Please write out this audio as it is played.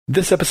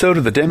This episode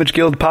of the Damage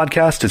Guild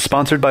podcast is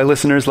sponsored by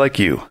listeners like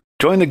you.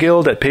 Join the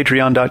guild at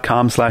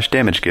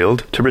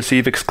patreon.com/damageguild to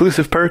receive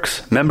exclusive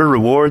perks, member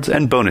rewards,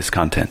 and bonus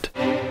content.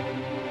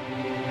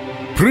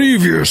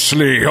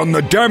 Previously on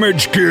the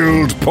Damage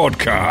Guild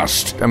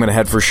podcast. I'm going to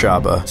head for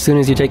Shabba. As soon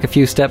as you take a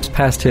few steps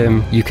past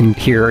him, you can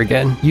hear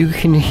again. You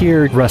can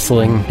hear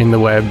rustling in the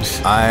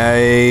webs.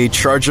 I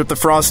charge up the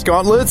frost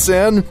gauntlets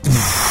and...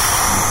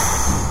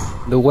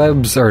 The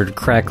webs are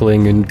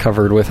crackling and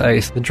covered with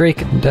ice. The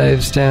drake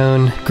dives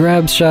down,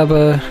 grabs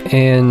Shabba,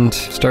 and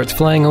starts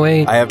flying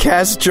away. I have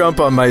cast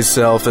jump on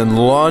myself and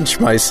launch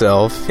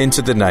myself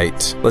into the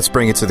night. Let's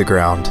bring it to the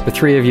ground. The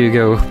three of you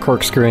go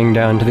corkscrewing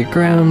down to the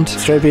ground.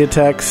 Stripey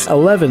attacks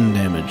 11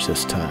 damage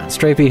this time.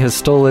 Stripey has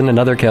stolen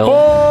another kill.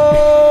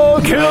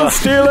 Oh, kill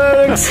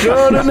stealer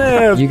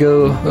extraordinaire! You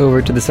go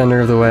over to the center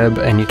of the web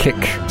and you kick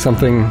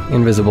something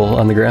invisible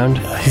on the ground.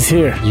 He's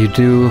here. You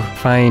do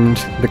find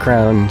the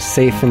crown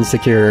safe and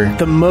secure.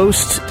 The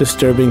most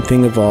disturbing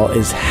thing of all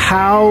is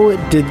how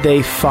did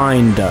they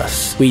find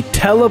us? We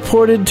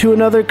teleported to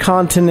another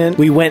continent,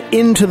 we went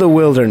into the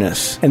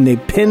wilderness, and they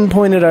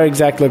pinpointed our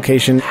exact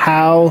location.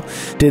 How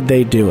did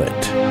they do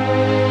it?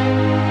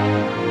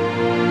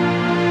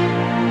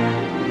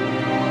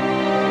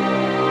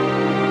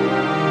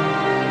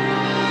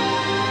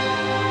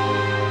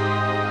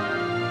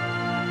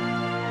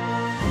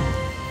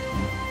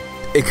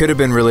 It could have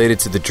been related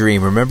to the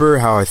dream. Remember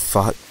how I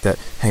thought that...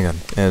 Hang on.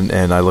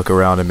 And I look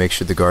around and make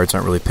sure the guards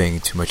aren't really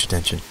paying too much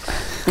attention.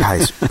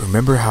 Guys,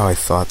 remember how I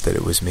thought that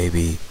it was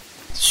maybe...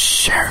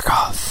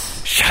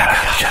 Sharagoth.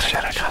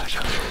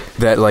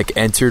 That, like,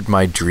 entered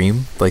my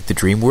dream? Like, the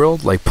dream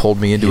world? Like,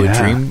 pulled me into a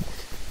dream?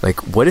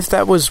 Like, what if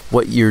that was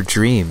what your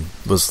dream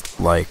was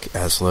like,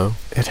 Azlo?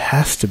 It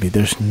has to be.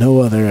 There's no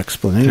other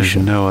explanation. There's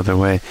no other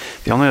way.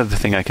 The only other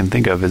thing I can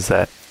think of is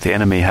that the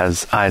enemy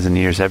has eyes and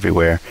ears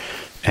everywhere.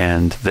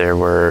 And there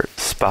were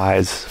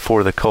spies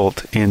for the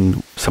cult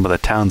in some of the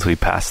towns we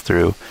passed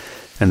through,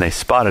 and they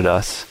spotted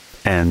us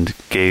and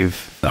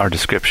gave our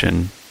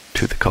description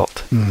to the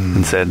cult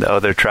and said, oh,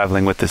 they're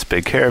traveling with this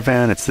big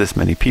caravan, it's this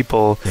many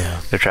people,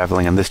 they're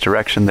traveling in this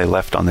direction, they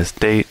left on this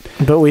date.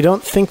 But we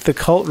don't think the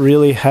cult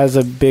really has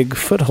a big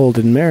foothold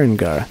in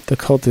Marengar. The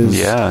cult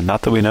is... Yeah,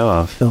 not that we know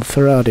of.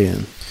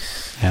 Eltharadian.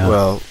 Yeah.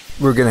 Well,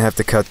 we're going to have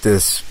to cut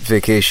this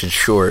vacation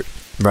short,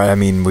 right? I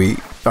mean,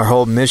 our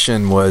whole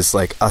mission was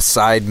like a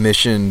side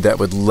mission that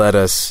would let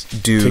us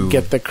to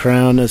get the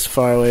crown as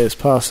far away as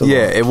possible.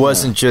 Yeah, it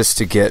wasn't just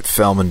to get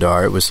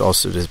Felmandar, it was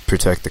also to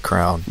protect the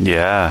crown.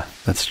 Yeah,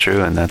 that's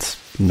true, and that's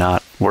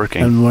not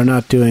working. And we're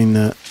not doing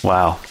that.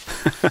 Wow.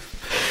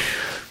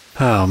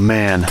 Oh,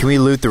 man. Can we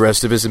loot the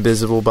rest of his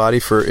invisible body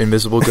for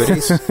invisible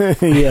goodies?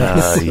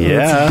 Yes,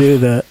 yeah. Let's do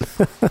that.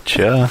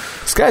 Sure.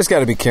 This guy's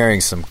got to be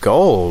carrying some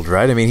gold,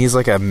 right? I mean, he's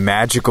like a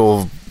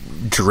magical...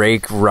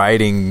 Drake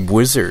riding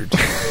wizard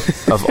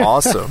of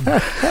awesome.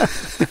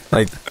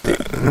 Like,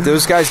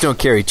 those guys don't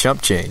carry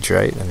chump change,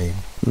 right? I mean,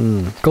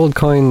 gold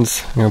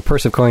coins,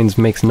 purse of coins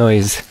makes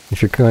noise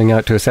if you're going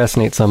out to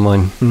assassinate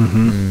someone.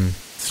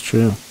 It's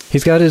true.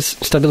 He's got his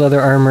studded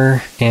leather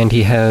armor, and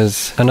he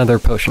has another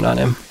potion on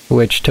him,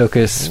 which,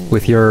 Tokas,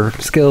 with your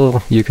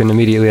skill, you can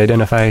immediately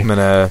identify. I'm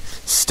gonna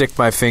stick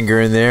my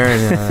finger in there,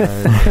 and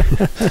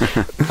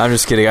I'm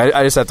just kidding.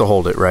 I just have to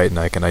hold it, right? And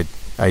I can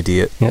ID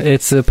it. Yeah,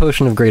 it's a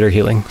potion of greater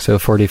healing, so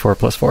 4d4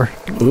 plus 4.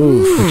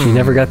 Oof. Which you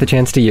never got the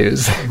chance to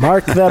use.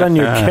 Mark that on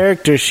your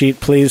character sheet,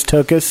 please,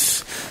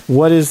 Tokas.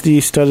 What is the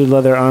studded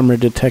leather armor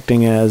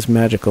detecting as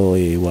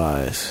magically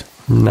wise?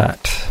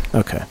 Not.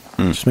 Okay.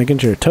 Just making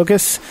sure.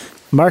 Tokas,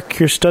 mark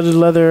your studded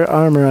leather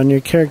armor on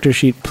your character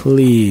sheet,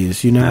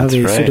 please. You now have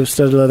a suit of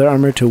studded leather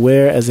armor to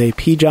wear as a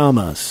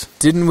pajamas.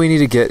 Didn't we need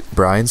to get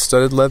Brian's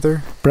studded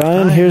leather?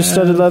 Brian, here's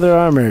studded leather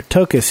armor.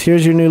 Tokas,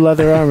 here's your new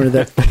leather armor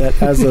that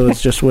Azlo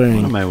is just wearing.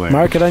 What am I wearing?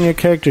 Mark it on your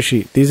character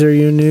sheet. These are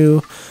your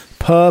new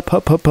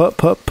pajamas.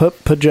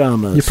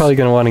 You're probably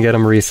going to want to get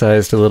them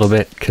resized a little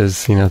bit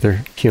because,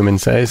 they're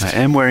human-sized. I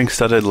am wearing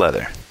studded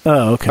leather.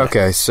 Oh, okay.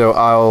 Okay, so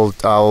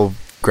I'll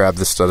grab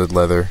the studded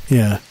leather.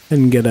 Yeah,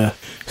 and get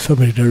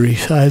somebody to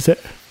resize it.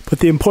 But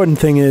the important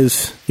thing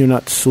is you're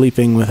not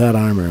sleeping with that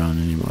armor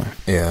on anymore.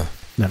 Yeah.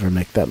 Never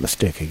make that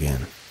mistake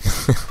again.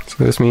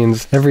 So this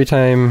means every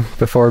time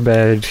before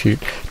bed, he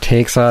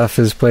takes off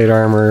his plate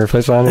armor,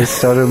 puts on his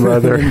studded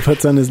leather. And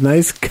puts on his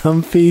nice,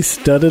 comfy,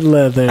 studded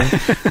leather.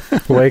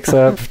 Wakes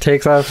up,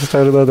 takes off his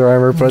studded leather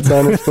armor, puts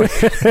on his plate.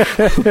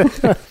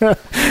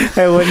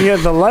 Hey, when you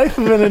have the life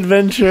of an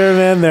adventurer,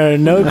 man, there are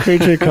no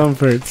creature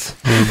comforts.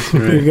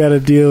 Right. You gotta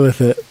deal with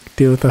it.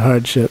 Deal with the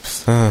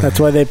hardships. That's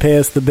why they pay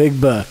us the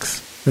big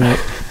bucks, right?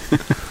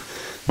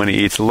 When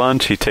he eats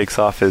lunch, he takes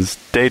off his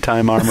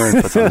daytime armor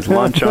and puts on his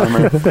lunch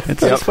armor.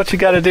 It's just what you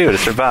got to do to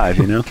survive,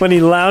 you know? When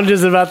he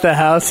lounges about the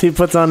house, he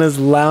puts on his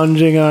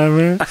lounging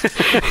armor.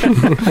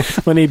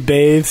 When he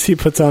bathes, he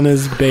puts on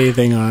his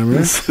bathing armor.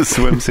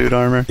 Swimsuit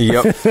armor.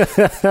 Yep.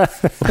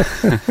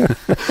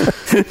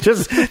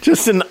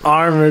 just an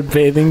armored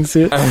bathing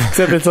suit.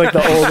 Except it's like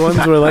the old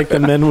ones where like the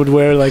men would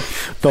wear like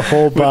the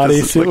whole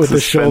body suit with the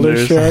shoulder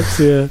straps.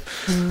 Yeah.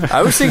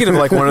 I was thinking of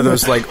like one of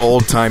those like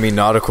old-timey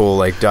nautical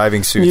like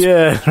diving suits.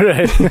 Yeah,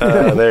 right.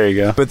 There you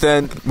go. But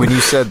then when you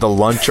said the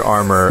lunch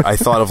armor, I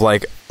thought of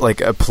like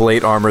a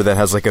plate armor that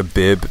has like a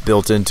bib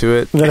built into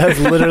it. That has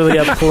literally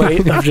a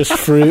plate of just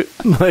fruit.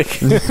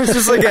 Like It's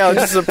just like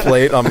just a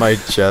plate on my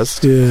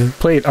chest. yeah.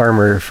 Plate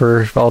armor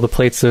for all the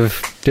plates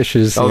of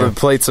dishes. All yeah. the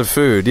plates of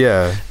food,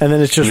 yeah. And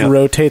then it just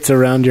rotates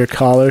around your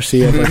collar, so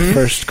you have like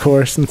first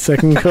course and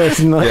second course,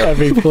 and like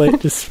every plate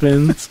just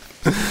spins.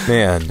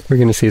 Man. We're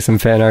going to see some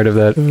fan art of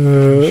that.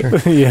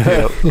 Sure.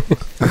 Yeah.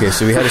 Okay,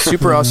 so we had a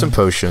super awesome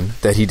potion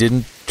that he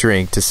didn't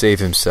drink to save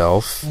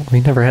himself. We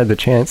never had the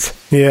chance.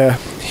 Yeah.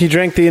 He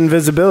drank the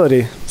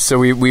invisibility. So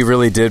we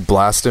really did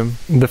blast him.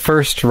 The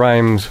first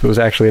rhymes was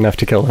actually enough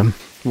to kill him.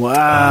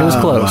 Wow. It was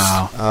close.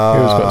 Wow.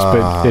 It was close,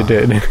 but it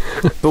did.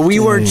 But we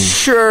weren't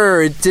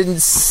sure. It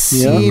didn't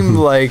seem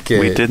like it.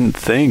 We didn't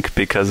think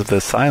because of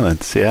the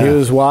silence, yeah. He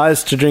was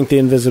wise to drink the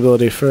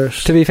invisibility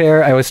first. To be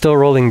fair, I was still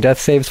rolling death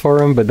saves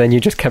for him, but then you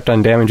just kept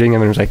on damaging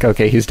him and was like,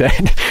 okay, he's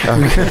dead.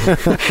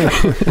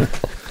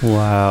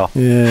 Wow.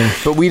 Yeah.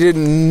 But we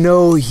didn't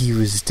know he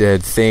was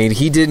dead, Thane.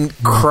 He didn't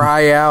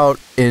cry out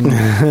in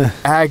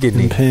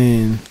agony. In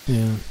pain.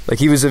 Yeah. Like,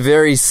 he was a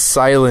very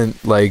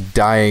silent, like,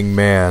 dying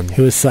man.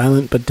 He was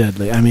silent but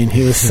deadly. I mean,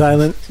 he was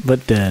silent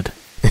but dead.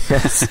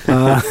 Yes.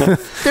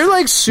 They're,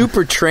 like,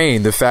 super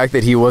trained. The fact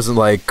that he wasn't,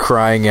 like,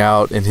 crying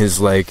out in his,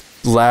 like,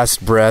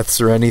 last breaths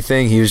or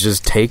anything. He was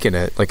just taking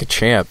it like a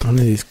champ. One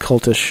of these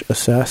cultish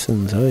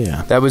assassins. Oh,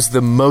 yeah. That was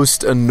the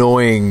most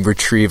annoying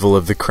retrieval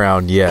of the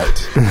crown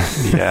yet.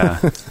 Yeah,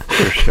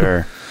 for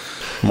sure.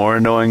 More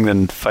annoying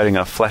than fighting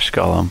a flesh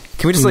golem.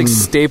 Can we just, like,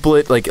 staple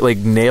it, like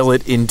nail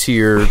it into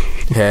your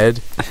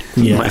head?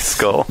 Yes. My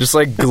skull. Just,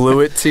 like,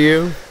 glue it to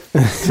you?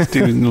 Just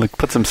like,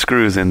 put some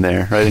screws in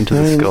there, right into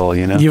the skull,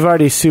 you know? You've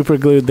already super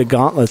glued the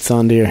gauntlets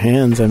onto your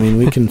hands. I mean,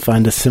 we can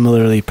find a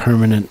similarly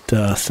permanent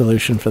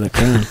solution for the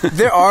crown.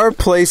 There are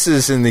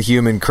places in the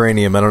human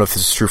cranium, I don't know if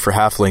this is true for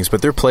halflings,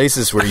 but there are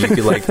places where you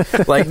could,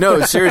 like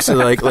no, seriously,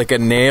 like a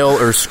nail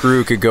or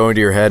screw could go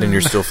into your head and you're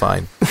still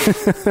fine.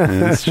 Yeah,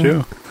 that's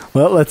true.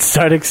 Well, let's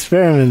start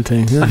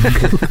experimenting.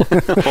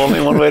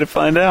 Only one way to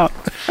find out.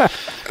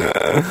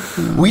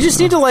 We just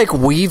need to, like,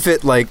 weave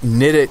it, like,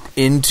 knit it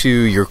into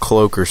your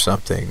cloak or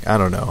something. I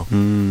don't know.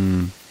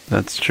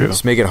 That's true.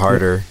 Just make it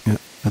harder. Yeah,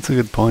 that's a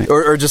good point.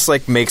 Or just,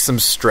 like, make some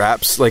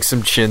straps, like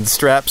some chin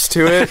straps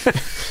to it.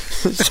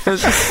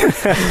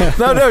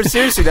 No,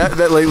 seriously,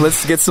 that like,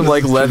 let's get some,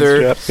 like,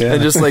 leather strap, yeah.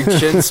 and just, like,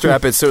 chin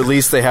strap it so at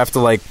least they have to,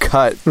 like,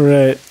 cut.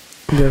 Right.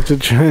 You have to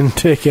try and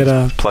take it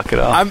off. Pluck it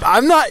off.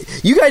 I'm not.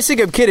 You guys think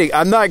I'm kidding?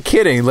 I'm not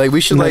kidding. Like, we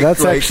should, No, like.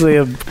 that's like, actually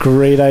a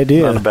great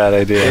idea. Not a bad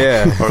idea.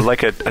 Yeah. Or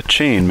like a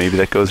chain maybe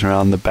that goes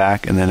around the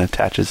back and then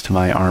attaches to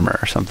my armor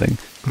or something.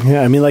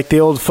 Yeah, I mean, like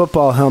the old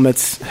football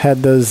helmets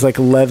had those like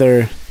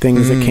leather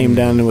things that came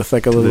down with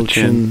like a little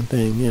chin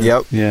thing. Yeah.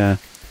 Yep. Yeah.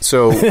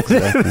 So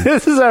Exactly.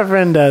 This is our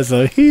friend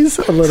Azlo. He's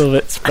a little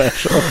bit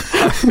special.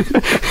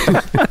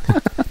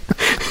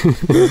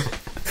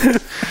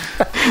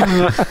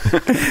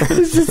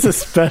 He's just a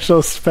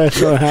special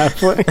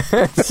halfling.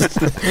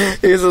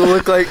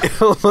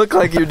 it'll look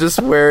like you're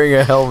just wearing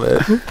a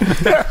helmet.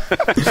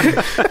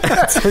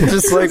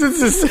 Just like It's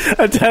just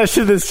attached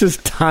to this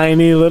just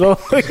tiny little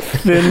like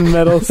thin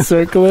metal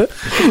circlet.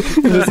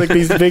 And just like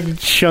these big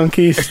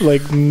chunky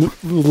like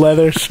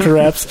leather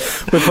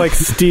straps with like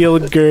steel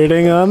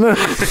girding on them.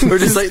 we're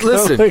just like,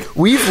 listen,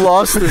 we've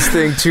lost this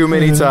thing too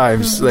many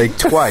times, like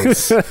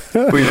twice.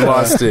 We've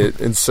lost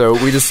it, and so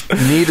we just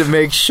need to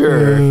make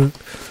sure.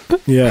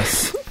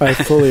 Yes, I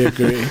fully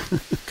agree.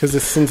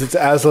 Because since it's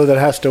Azlo that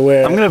has to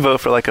wear it. I'm going to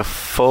vote for like a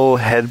full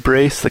head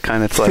brace, the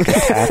kind that's like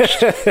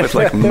attached with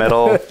like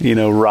metal,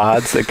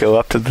 rods that go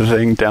up to the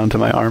thing down to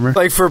my armor.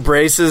 Like for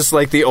braces,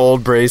 like the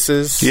old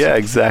braces. Yeah, You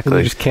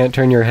exactly. just can't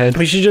turn your head.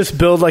 We should just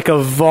build like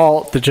a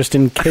vault that just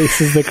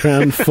encases the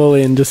crown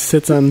fully and just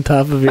sits on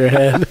top of your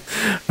head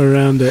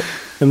around it.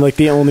 And like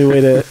the only way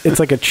it's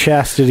like a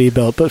chastity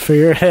belt, but for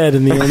your head,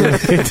 and the only way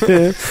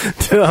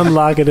to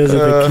unlock it is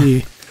with a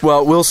key.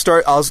 Well,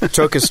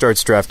 Tokas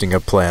starts drafting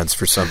up plans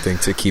for something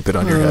to keep it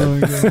on your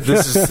head.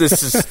 This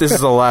is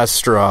the last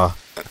straw.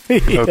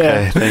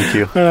 Okay, thank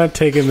you. We're not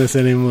taking this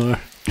anymore.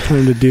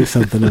 Time to do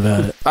something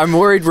about it. I'm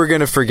worried we're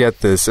going to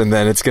forget this, and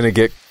then it's going to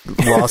get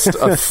lost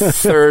a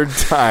third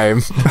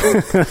time.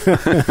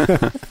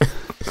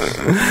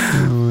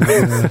 Oh my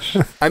gosh.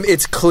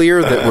 It's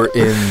clear that we're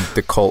in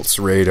the cult's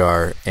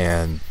radar,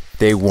 and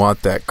they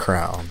want that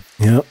crown.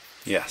 Yep.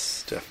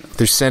 Yes, definitely.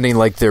 They're sending,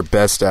 like, their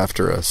best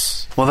after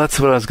us. Well,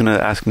 that's what I was going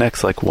to ask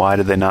next. Like, why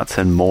did they not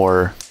send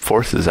more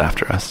forces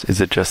after us?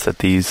 Is it just that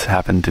these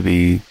happen to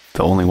be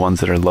the only ones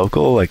that are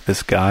local, like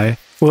this guy?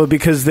 Well,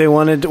 because they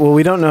wanted... Well,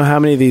 we don't know how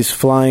many of these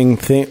flying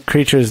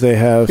creatures they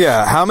have.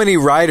 Yeah, how many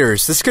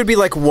riders? This could be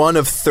like one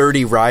of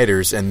 30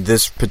 riders, and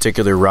this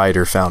particular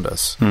rider found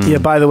us. Yeah,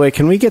 by the way,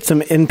 can we get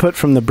some input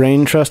from the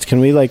Brain Trust?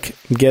 Can we,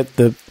 get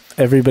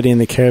everybody in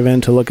the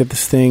caravan to look at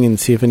this thing and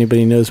see if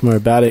anybody knows more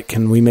about it?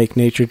 Can we make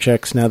nature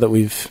checks now that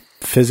we've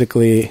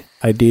physically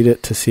ID'd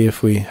it to see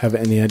if we have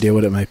any idea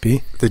what it might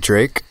be? The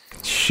Drake?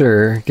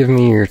 Sure, give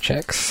me your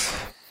checks.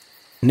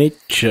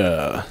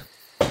 Nature.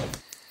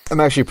 I'm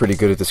actually pretty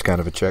good at this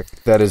kind of a check.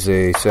 That is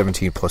a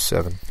 17 plus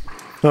 7.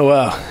 Oh,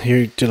 wow.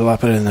 You did a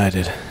lot better than I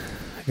did.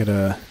 I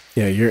got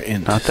yeah, you're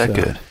in. Not that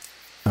good.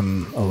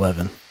 I'm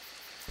 11.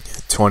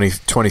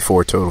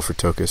 24 total for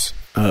Tokas.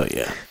 Oh,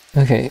 yeah.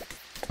 Okay,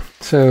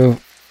 so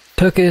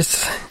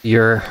Tokas,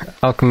 your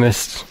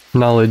alchemist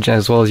knowledge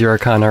as well as your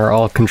arcana are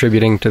all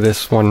contributing to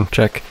this one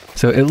check.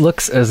 So it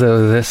looks as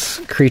though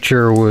this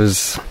creature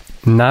was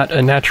not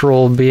a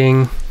natural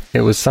being.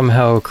 It was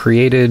somehow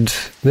created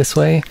this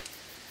way.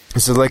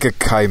 Is it like a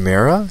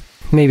chimera?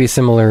 Maybe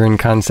similar in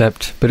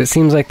concept, but it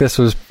seems like this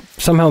was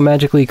somehow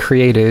magically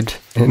created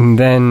and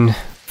then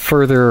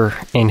further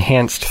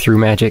enhanced through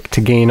magic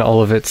to gain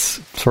all of its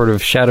sort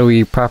of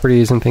shadowy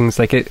properties and things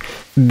like it.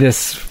 This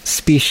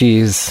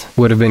species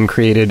would have been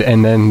created,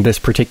 and then this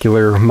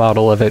particular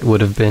model of it would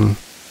have been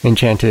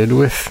enchanted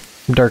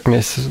with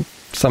darkness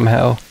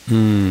somehow.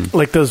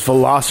 Like those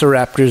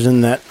velociraptors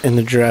in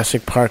the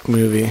Jurassic Park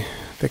movie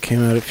that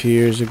came out a few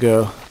years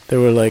ago. They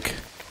were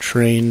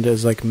trained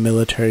as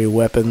military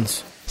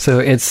weapons. So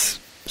it's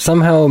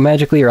somehow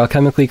magically or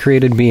alchemically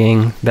created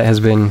being that has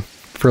been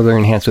further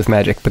enhanced with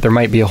magic, but there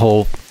might be a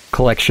whole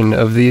collection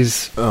of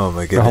these. Oh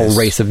my goodness. A whole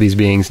race of these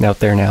beings out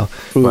there now.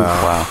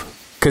 Wow.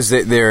 Because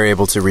they're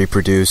able to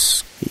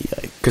reproduce.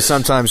 Because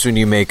sometimes when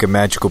you make a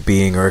magical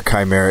being or a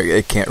chimera,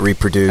 it can't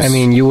reproduce. I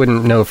mean, you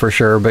wouldn't know for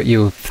sure, but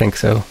you think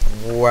so.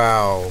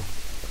 Wow,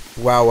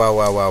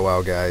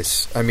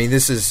 guys. I mean,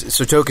 this is...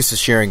 So Tokas is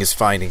sharing his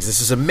findings. This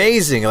is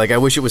amazing. I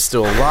wish it was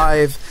still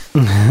alive.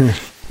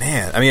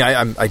 Man, I mean,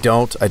 I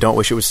don't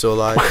wish it was still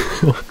alive.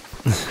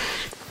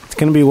 It's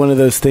going to be one of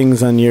those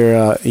things on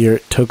your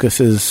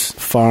Tokas's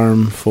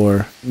farm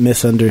for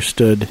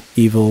misunderstood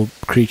evil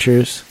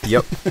creatures.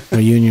 Yep.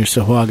 Where you and your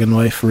Sahuagin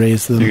wife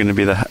raised them. You're going to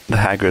be the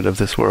Hagrid of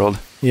this world.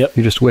 Yep.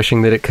 You're just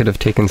wishing that it could have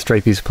taken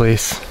Stripey's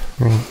place.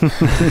 Right?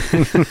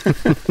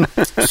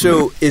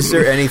 So, is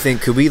there anything...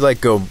 Could we,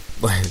 go...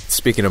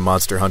 Speaking of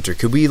Monster Hunter,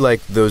 could we,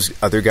 those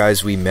other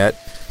guys we met,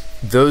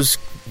 those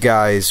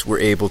guys were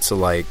able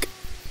to,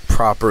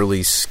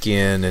 properly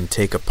skin and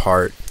take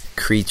apart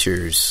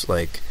creatures,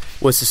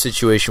 What's the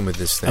situation with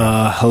this thing?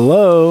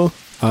 Hello?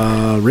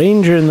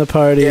 Ranger in the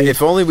party. Yeah,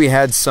 if only we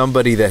had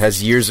somebody that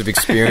has years of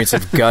experience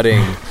of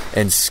gutting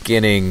and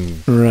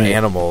skinning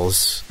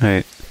animals.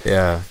 Right.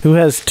 Yeah. Who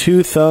has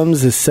 2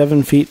 thumbs, is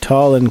 7 feet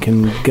tall, and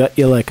can gut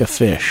you like a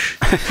fish.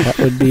 That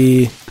would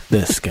be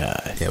this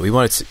guy. Yeah, we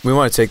want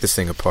to take this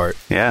thing apart.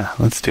 Yeah,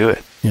 let's do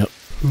it. Yep.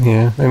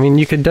 Yeah, I mean,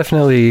 you could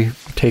definitely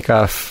take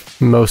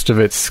off most of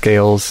its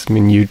scales. I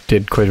mean, you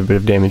did quite a bit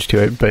of damage to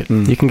it, but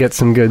you can get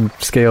some good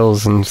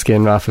scales and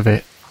skin off of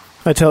it.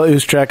 I tell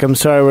Oostrak, I'm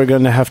sorry we're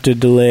going to have to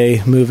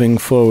delay moving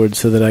forward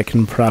so that I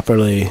can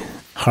properly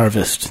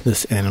harvest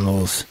this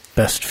animal's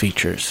best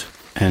featand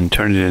And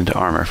turn it into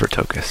armor for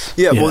Tokas.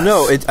 Yeah, Yes. well,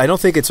 no, I don't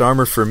think it's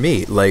armor for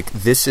me.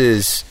 This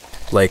is...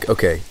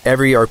 okay,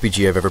 every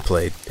RPG I've ever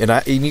played, and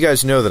you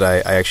guys know that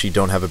I actually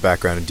don't have a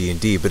background in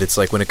D&D, but it's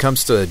when it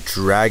comes to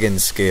dragon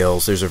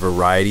scales, there's a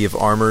variety of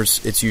armors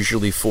it's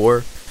usually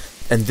for,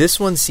 and this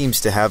one seems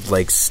to have,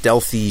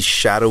 stealthy,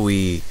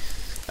 shadowy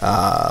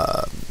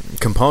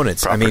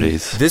components.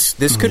 Properties. I mean,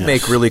 this could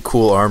make really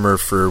cool armor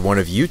for one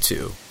of you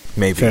two,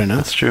 maybe. Fair enough.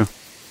 That's true.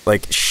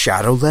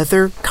 Shadow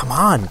leather? Come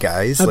on,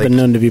 guys. I've been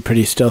known to be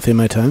pretty stealthy in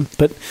my time,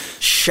 but...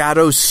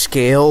 Shadow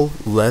scale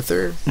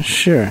leather?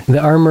 Sure. The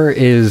armor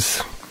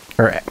is,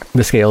 or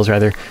the scales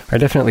rather, are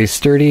definitely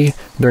sturdy.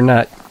 They're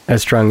not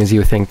as strong as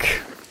you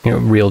think,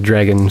 real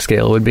dragon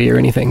scale would be or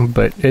anything,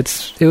 but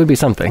it would be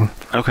something.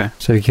 Okay.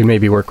 So you can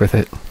maybe work with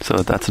it. So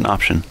that's an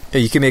option.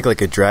 Yeah, you can make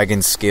a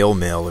dragon scale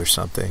mail or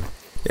something.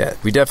 Yeah,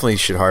 we definitely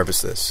should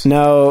harvest this.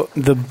 Now,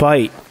 the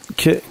bite.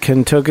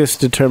 Can Tokas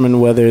determine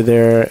whether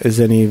there is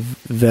any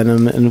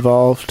venom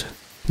involved?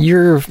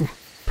 You're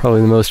probably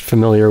the most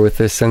familiar with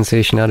this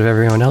sensation out of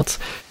everyone else.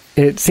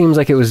 It seems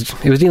like it was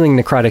dealing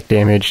necrotic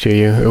damage to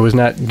you. It was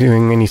not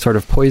doing any sort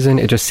of poison.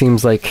 It just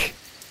seems like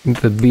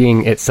the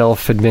being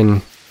itself had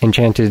been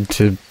enchanted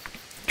to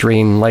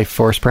drain life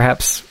force,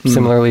 perhaps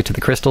similarly to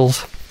the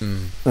crystals.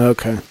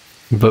 Okay.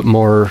 But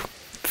more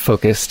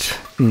focused.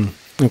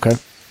 Okay.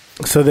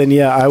 So then,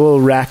 yeah, I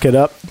will rack it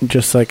up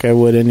just like I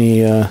would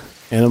any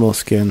animal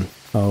skin.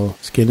 I'll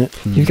skin it.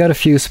 You've got a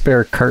few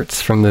spare carts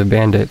from the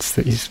bandits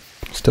that you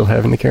still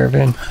have in the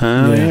caravan.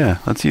 Oh, yeah.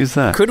 Let's use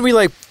that. Couldn't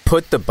we,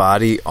 put the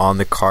body on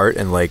the cart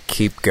and,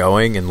 keep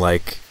going and,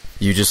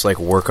 you just,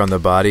 work on the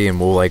body and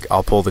we'll,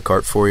 I'll pull the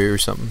cart for you or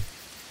something?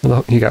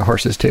 Well, you got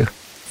horses, too.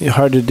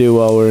 Hard to do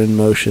while we're in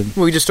motion.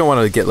 We just don't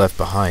want to get left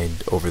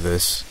behind over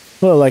this.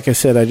 Well, like I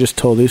said, I just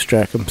told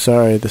Ustrak, I'm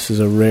sorry, this is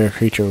a rare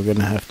creature. We're going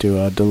to have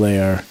to delay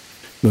our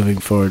moving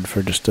forward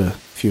for just a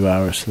few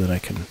hours so that I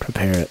can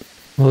prepare it.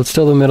 Well, it's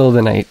still the middle of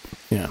the night.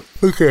 Yeah.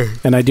 Okay.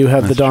 And I do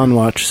have the Dawn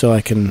Watch, so I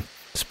can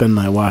spend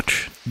my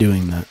watch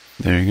doing that.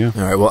 There you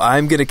go. All right, well,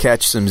 I'm going to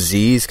catch some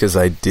Z's because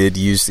I did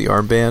use the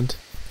armband.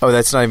 Oh,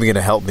 that's not even going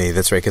to help me.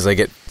 That's right, because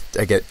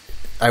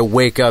I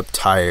wake up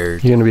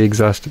tired. You're going to be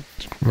exhausted.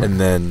 And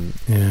then...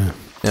 Yeah.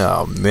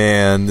 Oh,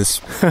 man, this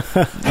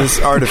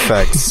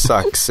artifact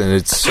sucks, and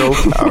it's so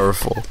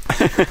powerful.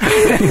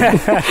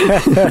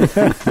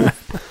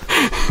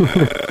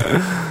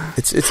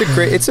 It's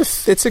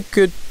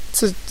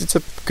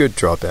a good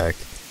drawback.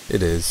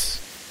 It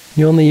is.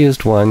 You only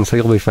used one, so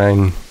you'll be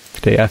fine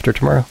the day after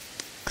tomorrow.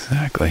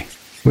 Exactly.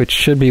 Which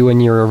should be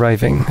when you're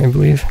arriving, I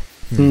believe.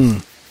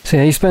 So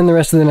yeah, you spend the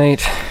rest of the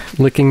night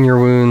licking your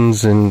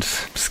wounds and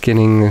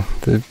skinning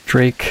the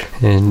drake,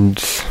 and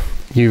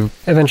you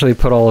eventually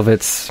put all of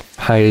its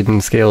hide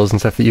and scales and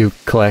stuff that you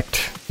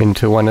collect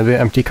into one of the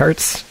empty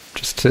carts,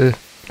 just to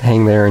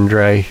hang there and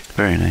dry.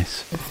 Very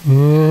nice.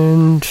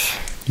 And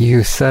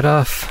you set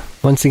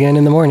off once again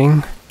in the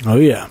morning. Oh,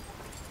 yeah.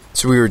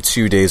 So we were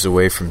 2 days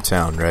away from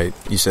town, right?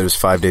 You said it was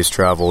 5 days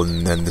travel,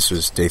 and then this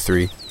was day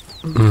 3?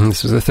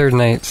 This was the third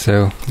night,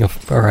 so you'll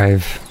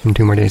arrive in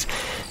 2 more days.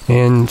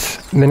 And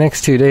the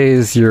next 2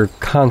 days, you're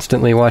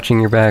constantly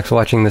watching your backs,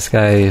 watching the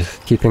skies,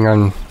 keeping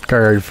on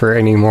guard for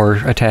any more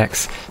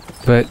attacks.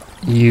 But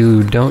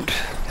you don't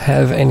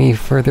have any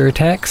further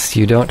attacks.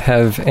 You don't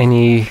have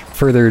any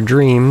further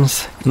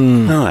dreams.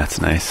 Oh,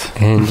 that's nice.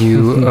 And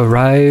you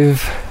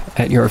arrive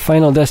at your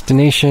final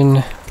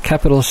destination,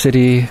 capital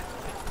city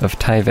of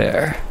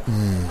Tai'ver.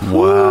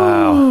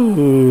 Wow.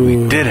 Ooh,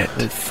 We did it.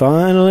 We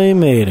finally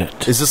made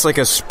it. Is this like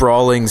a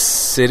sprawling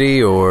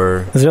city,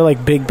 or... Is there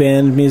like big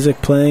band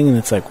music playing and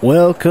it's like,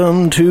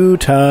 welcome to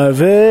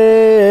Tai'ver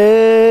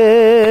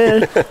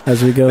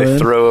as we go They in?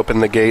 throw open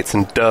the gates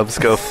and doves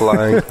go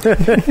flying.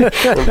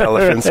 And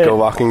elephants go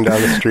walking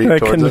down the street Like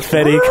towards us.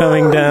 confetti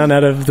coming down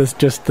out of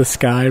just the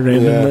sky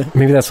randomly.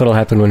 Maybe that's what'll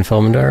happen when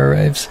Felmandar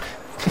arrives.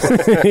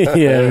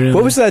 Yeah, really.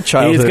 What was that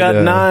childhood? He's got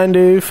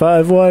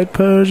 95 white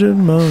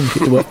Persian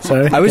monkeys. What?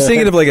 Sorry. I was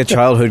thinking of like a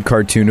childhood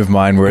cartoon of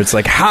mine where it's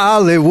like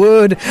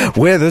Hollywood,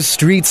 where the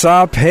streets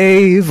are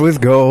paved with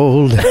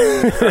gold.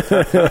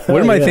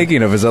 What am I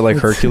thinking of? Is that like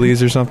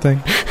Hercules or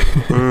something?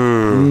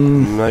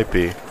 Might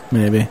be.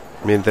 Maybe.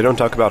 I mean, they don't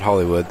talk about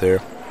Hollywood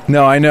there.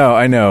 No, I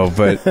know,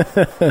 but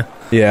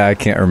yeah, I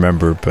can't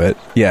remember. But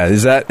yeah,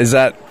 is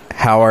that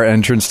how our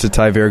entrance to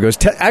Tai'ver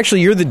goes?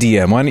 Actually, you're the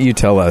DM. Why don't you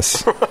tell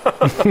us?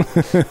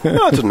 Oh,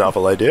 it's a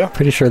novel idea.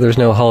 Pretty sure there's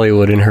no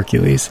Hollywood in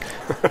Hercules.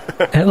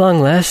 At long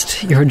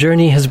last, your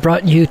journey has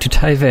brought you to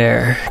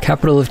Tai'ver,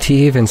 capital of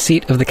Tai'ver and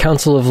seat of the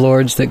Council of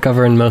Lords that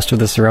govern most of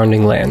the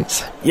surrounding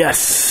lands.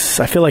 Yes.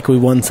 I feel like we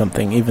won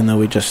something, even though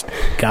we just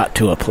got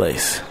to a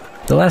place.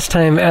 The last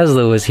time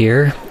Azlo was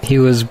here, he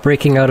was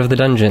breaking out of the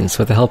dungeons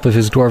with the help of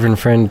his dwarven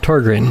friend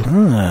Torgrin,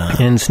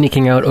 and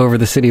sneaking out over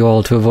the city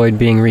wall to avoid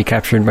being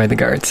recaptured by the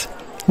guards.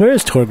 Where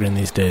is Torgrin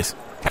these days?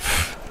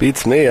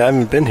 Beats me. I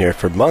haven't been here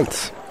for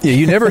months. Yeah,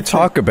 you never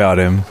talk about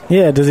him.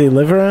 Yeah, does he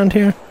live around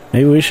here?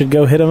 Maybe we should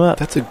go hit him up.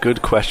 That's a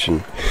good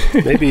question.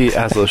 Maybe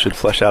Azlo should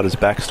flesh out his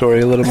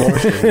backstory a little more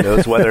so he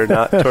knows whether or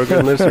not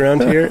Torgrin lives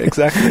around here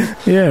exactly.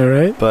 Yeah,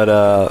 right?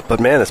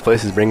 But man, this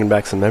place is bringing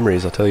back some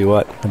memories, I'll tell you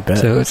what. I bet.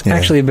 So it's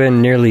actually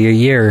been nearly a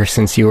year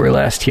since you were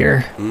last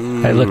here.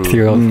 I looked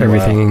through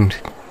everything and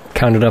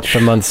counted up the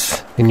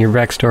months in your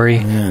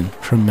backstory. Man,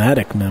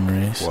 traumatic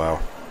memories.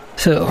 Wow.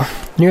 So,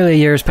 nearly a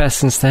year has passed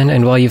since then,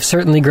 and while you've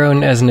certainly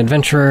grown as an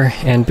adventurer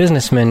and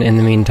businessman in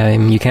the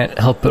meantime, you can't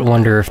help but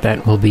wonder if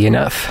that will be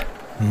enough.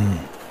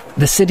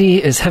 The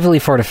city is heavily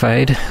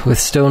fortified, with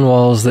stone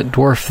walls that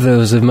dwarf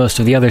those of most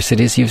of the other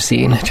cities you've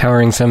seen,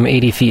 towering some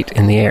 80 feet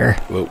in the air.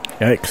 Whoa.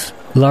 Yikes.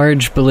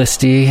 Large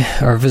ballistae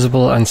are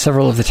visible on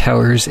several of the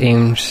towers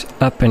aimed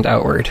up and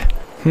outward.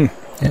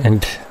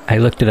 And I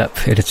looked it up.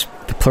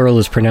 The plural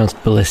is pronounced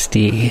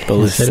ballistae.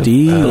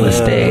 Ballistae.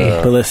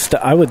 Ballistae.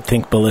 Ballista. I would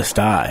think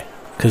ballistae,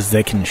 because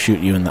they can shoot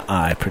you in the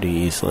eye pretty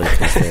easily,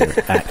 because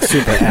they're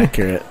super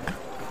accurate.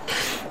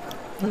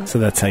 So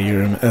that's how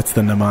that's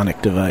the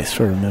mnemonic device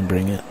for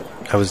remembering it.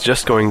 I was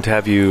just going to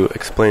have you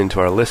explain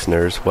to our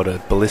listeners what a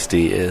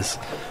ballistae is,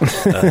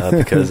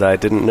 because I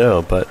didn't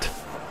know, but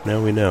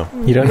now we know.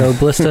 You don't know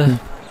ballista?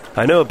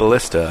 I know a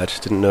ballista, I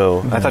just didn't know.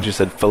 I thought you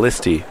said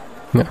philisti,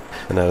 No.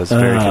 and I was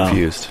very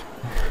confused.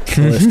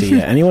 Ballista,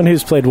 yeah. Anyone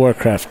who's played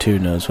Warcraft 2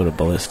 knows what a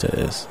ballista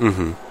is.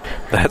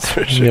 That's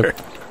for sure.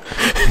 Yep.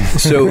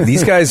 So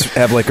these guys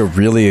have like a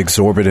really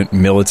exorbitant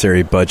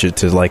military budget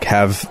to like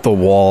have the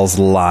walls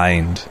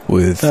lined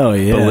with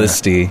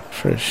ballistae.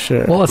 For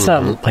sure. Well, it's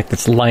not like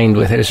it's lined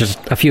with it. It's just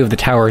a few of the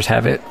towers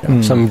have it.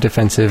 Some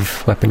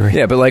defensive weaponry.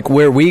 Yeah, but like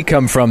where we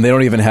come from, they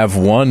don't even have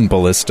one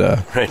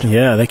ballista. Right.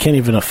 Yeah, they can't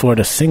even afford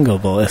a single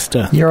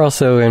ballista. You're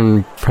also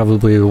in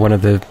probably one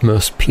of the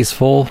most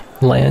peaceful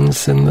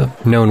lands in the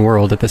known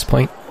world at this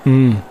point.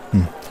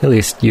 At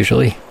least,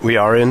 usually. We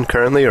are in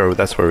currently, or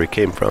that's where we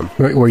came from?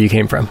 Where you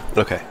came from.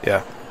 Okay,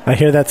 yeah. I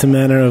hear that's a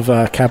manner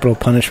of capital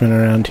punishment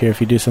around here.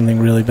 If you do something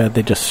really bad,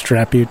 they just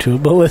strap you to a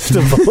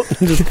ballista bolt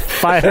and just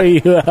fire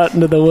you out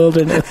into the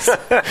wilderness.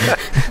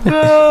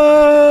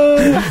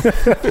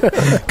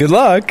 Good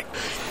luck.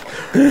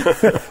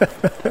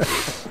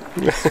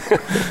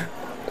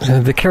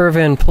 The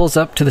caravan pulls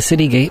up to the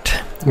city gate,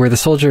 where the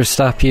soldiers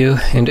stop you,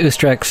 and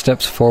Ustrak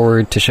steps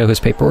forward to show his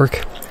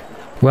paperwork.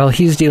 While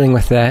he's dealing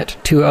with that,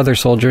 2 other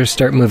soldiers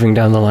start moving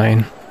down the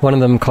line. One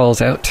of them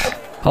calls out,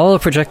 "All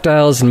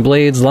projectiles and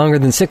blades longer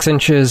than 6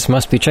 inches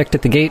must be checked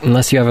at the gate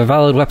unless you have a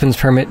valid weapons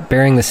permit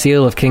bearing the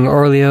seal of King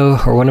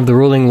Orleo or one of the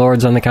ruling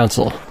lords on the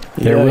council.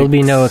 There will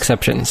be no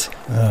exceptions.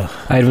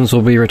 Items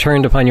will be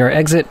returned upon your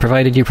exit,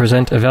 provided you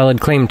present a valid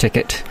claim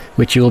ticket,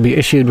 which you will be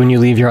issued when you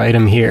leave your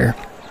item here.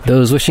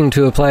 Those wishing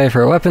to apply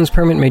for a weapons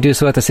permit may do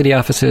so at the city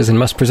offices and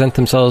must present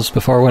themselves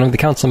before one of the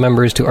council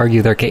members to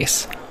argue their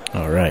case."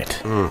 All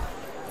right.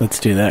 Let's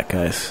do that,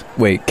 guys.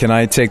 Wait, can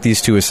I take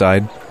these 2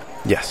 aside?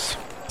 Yes.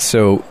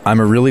 So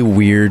I'm a really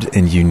weird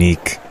and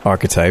unique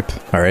archetype.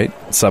 All right,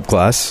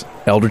 subclass,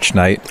 Eldritch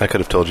Knight, I could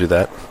have told you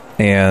that.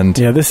 and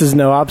Yeah, this is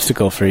no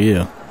obstacle for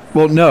you.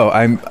 well, no,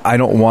 I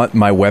don't want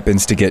my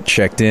weapons to get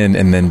checked in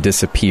and then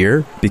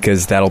disappear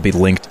because that'll be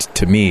linked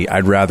to me.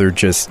 I'd rather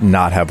just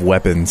not have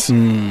weapons.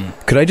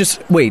 Could I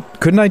just wait?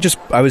 Couldn't I just?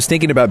 I was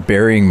thinking about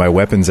burying my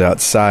weapons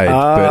outside.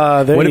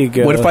 But there what you if,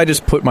 go. What if I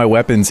just put my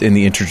weapons in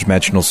the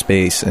interdimensional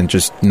space and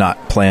just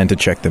not plan to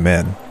check them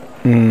in?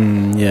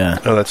 Yeah.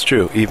 Oh, that's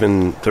true.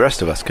 Even the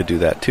rest of us could do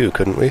that too,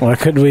 couldn't we? Why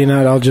could we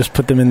not all just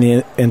put them in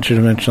the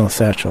interdimensional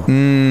satchel?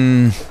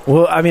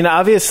 Well, I mean,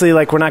 obviously,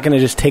 like, we're not going to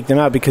just take them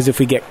out, because if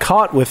we get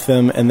caught with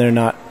them and they're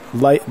not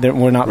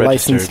we're not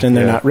licensed and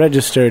they're not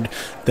registered,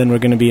 then we're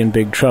going to be in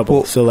big trouble.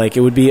 Well, so, like,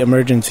 it would be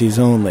emergencies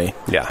only.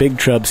 Yeah. Big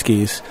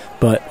trubskis,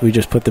 but we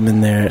just put them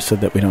in there so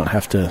that we don't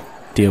have to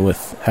deal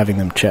with having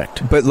them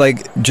checked. But,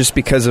 like, just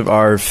because of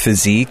our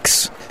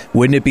physiques,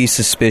 wouldn't it be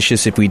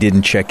suspicious if we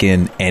didn't check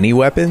in any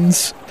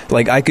weapons?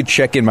 Like, I could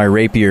check in my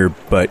rapier,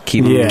 but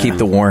keep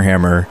the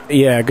warhammer.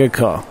 Yeah, good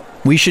call.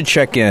 We should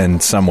check in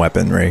some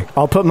weaponry.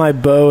 I'll put my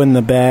bow in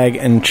the bag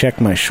and check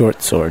my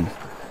short sword.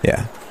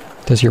 Yeah.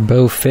 Does your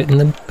bow fit in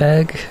the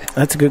bag?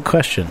 That's a good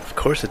question. Of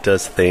course it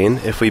does, Thane,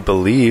 if we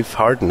believe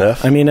hard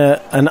enough. I mean,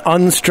 an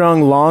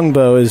unstrung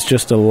longbow is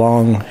just a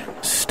long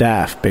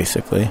staff,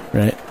 basically,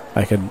 right?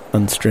 I could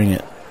unstring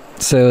it.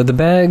 So the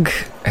bag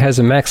has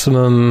a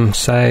maximum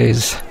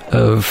size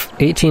of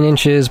 18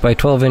 inches by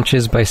 12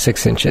 inches by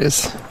 6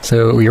 inches.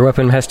 So your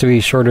weapon has to be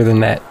shorter than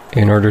that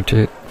in order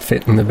to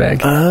fit in the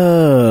bag.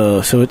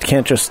 Oh, so it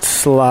can't just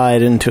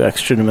slide into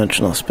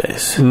extra-dimensional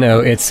space.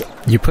 No, it's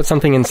you put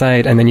something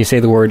inside and then you say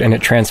the word and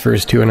it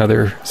transfers to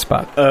another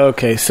spot.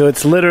 Okay, so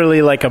it's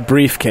literally like a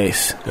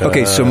briefcase.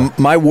 Okay, so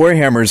my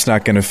warhammer's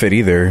not going to fit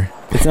either.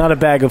 It's not a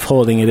bag of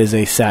holding, it is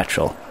a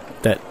satchel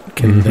that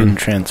can then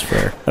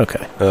transfer.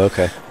 Okay.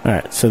 Okay. All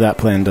right, so that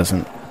plan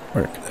doesn't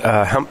work.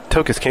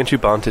 Tokas, can't you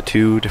bond to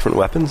 2 different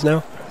weapons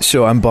now?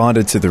 So I'm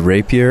bonded to the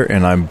rapier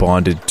and I'm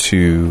bonded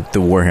to the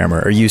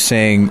warhammer. Are you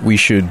saying we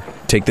should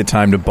take the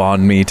time to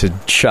bond me to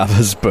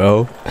Shabba's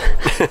bow?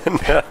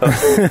 No.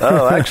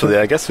 Oh, actually,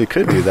 I guess we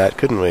could do that,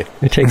 couldn't we?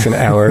 It takes an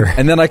hour.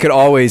 And then I could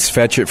always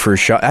fetch it for a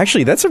shot.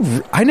 Actually,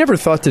 I never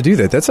thought to do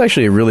that. That's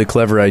actually a really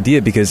clever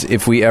idea, because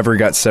if we ever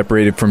got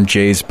separated from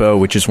Jay's bow,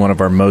 which is one of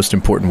our most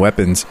important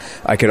weapons,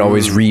 I could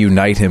always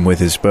reunite him with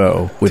his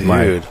bow with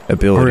my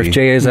ability. Or if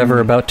Jay is ever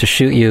about to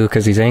shoot you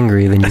because he's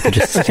angry, then you could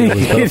just steal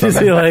his bow You from just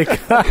him. be like,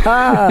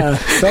 ha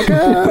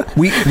sucker.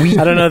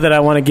 I don't know that I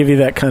want to give you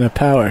that kind of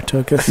power,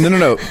 Tokas.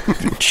 No.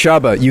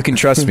 Shabba, you can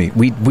trust me.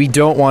 We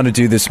don't want to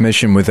do this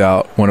mission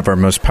without one of our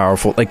most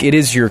powerful... Like, it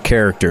is your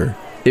character.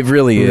 It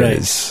really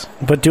is.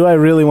 But do I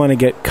really want to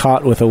get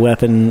caught with a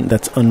weapon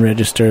that's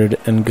unregistered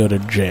and go to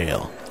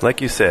jail? Like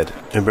you said,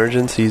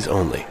 emergencies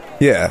only.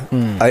 Yeah.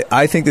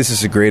 I think this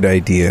is a great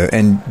idea.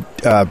 And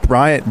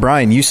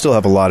Brian, you still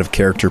have a lot of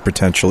character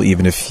potential,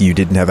 even if you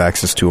didn't have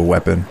access to a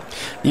weapon.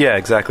 Yeah,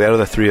 exactly. Out of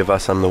the 3 of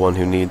us, I'm the one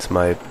who needs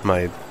my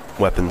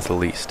weapons the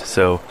least.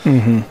 So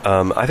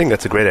I think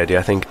that's a great idea.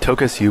 I think,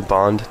 Tokas, you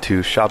bond to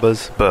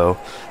Shabba's bow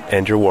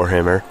and your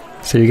warhammer.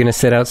 So you're going to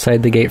sit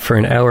outside the gate for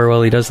an hour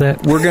while he does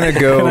that? We're going to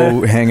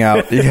go hang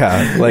out.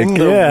 Yeah. Like, In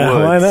the Yeah,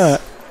 woods, why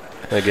not?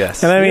 I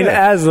guess. And I mean,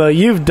 Azlo,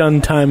 you've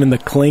done time in the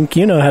clink.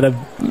 You know how to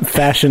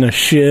fashion a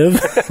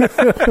shiv.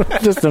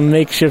 Just a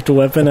makeshift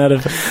weapon out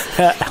of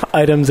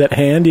items at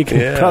hand. You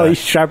can probably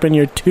sharpen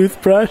your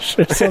toothbrush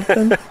or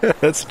something.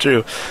 That's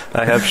true.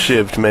 I have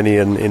shivved many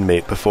an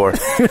inmate before.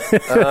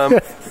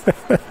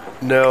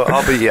 No,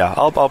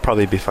 I'll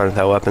probably be fine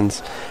without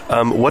weapons.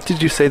 What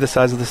did you say the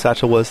size of the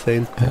satchel was,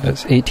 Thane?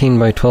 It's 18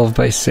 by 12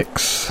 by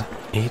 6.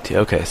 80.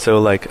 Okay, so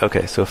a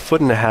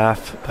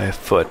 1.5 by a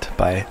foot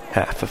by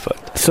half a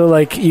foot. So,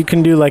 like, you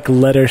can do, like,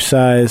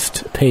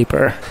 letter-sized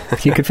paper.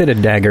 You could fit a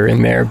dagger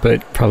in there,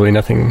 but probably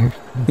nothing.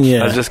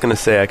 Yeah. I was just going to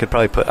say, I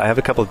have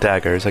a couple of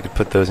daggers. I could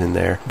put those in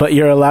there. But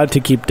you're allowed to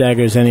keep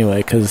daggers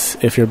anyway, because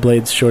if your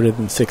blade's shorter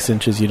than 6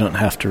 inches, you don't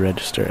have to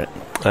register it.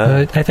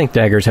 I think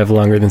daggers have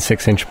longer than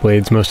 6-inch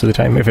blades most of the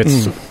time, if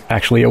it's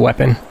actually a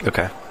weapon.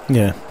 Okay.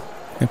 Yeah.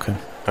 Okay.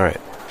 All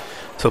right.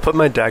 So I'll put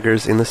my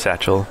daggers in the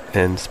satchel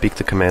and speak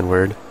the command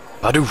word,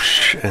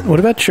 Badoosh. And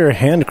What about your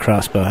hand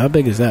crossbow? How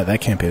big is that?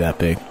 That can't be that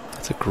big.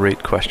 That's a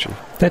great question.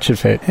 That should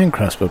fit. Hand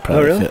crossbow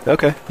probably fit.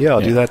 Okay. Yeah,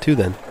 I'll Yeah. do that too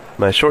then.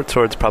 My short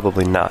sword's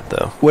probably not,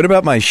 though. What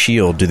about my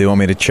shield? Do they want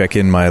me to check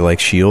in my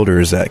shield,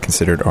 or is that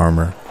considered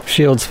armor?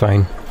 Shield's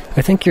fine.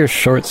 I think your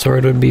short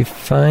sword would be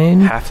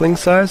fine.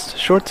 Halfling-sized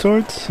short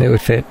swords? It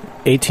would fit.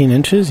 18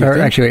 inches? You Or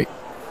think? actually, wait.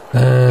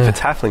 If it's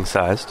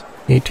halfling-sized.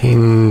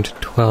 18 to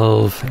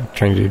 12. I'm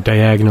trying to do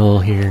diagonal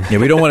here. Yeah,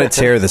 we don't want to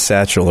tear the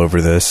satchel over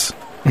this.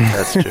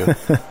 That's true.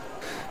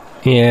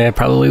 Yeah, it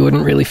probably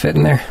wouldn't really fit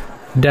in there.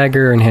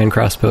 Dagger and hand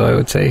crossbow, I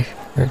would say,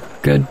 are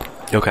good.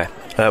 Okay.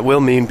 That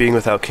will mean being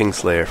without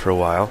Kingslayer for a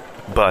while,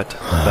 but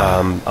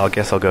I'll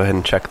guess I'll go ahead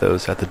and check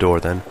those at the door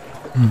then.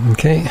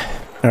 Okay.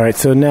 All right,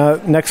 so now,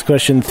 next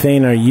question.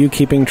 Thane, are you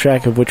keeping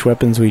track of which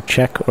weapons we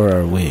check, or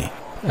are we?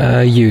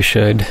 You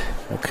should,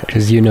 Okay.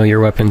 because you know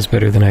your weapons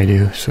better than I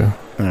do, so...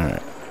 All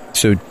right.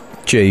 So,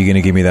 Jay, you going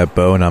to give me that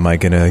bow, and am I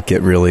going to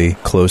get really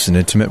close and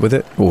intimate with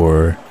it,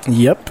 or...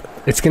 Yep.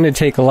 It's going to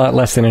take a lot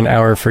less than an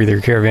hour for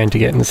your caravan to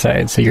get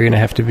inside, so you're going to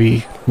have to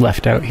be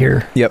left out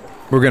here. Yep,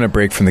 we're going to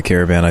break from the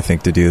caravan, I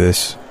think, to do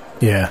this.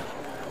 Yeah.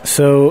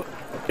 So,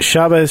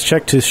 Shabba has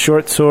checked his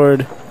short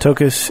sword.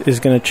 Tokas is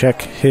going to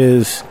check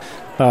his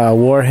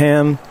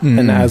warham,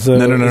 and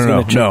Azlo is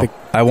going to check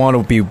I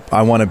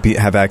want to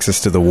have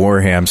access to the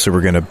warham, so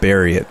we're going to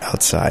bury it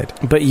outside.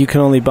 But you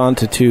can only bond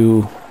to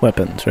 2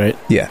 weapons, right?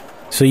 Yeah.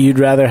 So you'd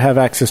rather have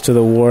access to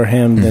the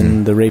warham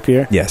than the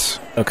rapier? Yes.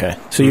 Okay.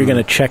 So you're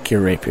going to check your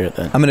rapier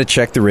then? I'm going to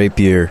check the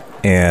rapier,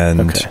 and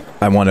Okay.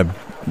 I want to...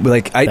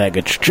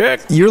 Baggage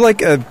check. You're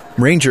like a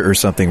ranger or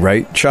something,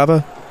 right,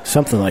 Shabba?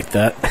 Something like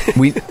that.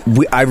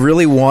 I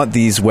really want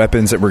these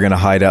weapons that we're going to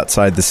hide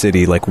outside the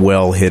city,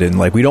 well hidden.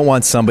 We don't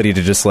want somebody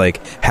to just,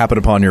 happen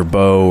upon your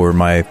bow or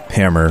my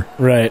hammer.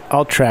 Right.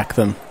 I'll track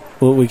them.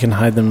 We can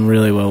hide them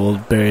really well. We'll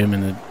bury them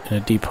in a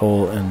deep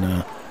hole,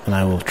 and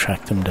I will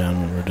track them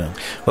down when we're done.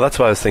 Well, that's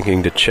why I was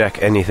thinking to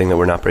check anything that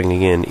we're not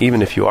bringing in,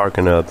 even if you are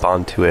going to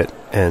bond to it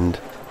and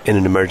in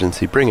an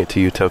emergency bring it to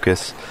you,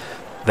 Tokas.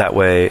 That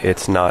way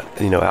it's not,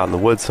 out in the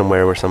woods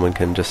somewhere where someone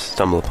can just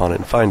stumble upon it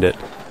and find it.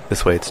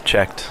 This way it's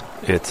checked,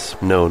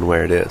 it's known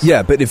where it is.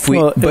 Yeah, but if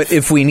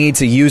we need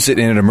to use it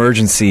in an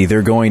emergency,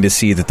 they're going to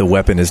see that the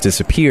weapon has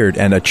disappeared,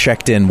 and a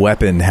checked-in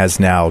weapon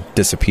has now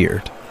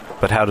disappeared.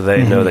 But how do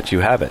they know that you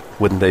have it?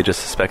 Wouldn't they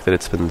just suspect that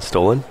it's been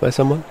stolen by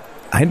someone?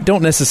 I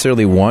don't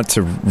necessarily want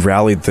to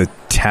rally the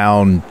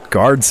town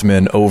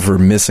guardsmen over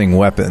missing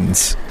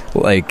weapons.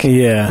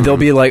 Yeah. They'll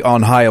be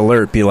on high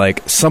alert,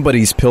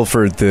 somebody's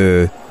pilfered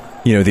the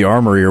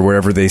armory or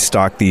wherever they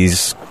stock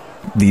these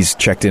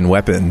checked-in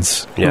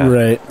weapons. Yeah.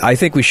 Right. I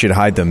think we should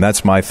hide them.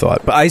 That's my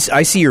thought. But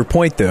I see your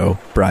point, though,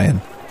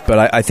 Brian.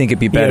 But I think it'd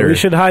be better. Yeah, we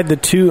should hide the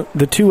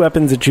two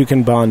weapons that you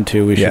can bond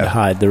to. We should Yeah.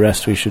 hide. The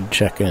rest we should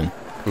check in.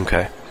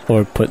 Okay.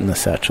 Or put in the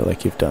satchel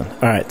like you've done.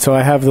 All right, so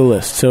I have the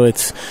list. So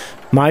it's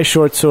my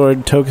short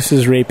sword,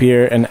 Tokas'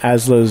 rapier, and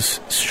Azlo's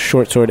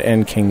short sword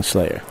and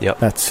Kingslayer. Yep.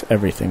 That's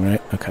everything,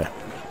 right? Okay.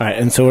 All right,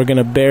 and so we're going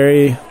to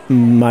bury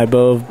my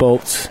bow of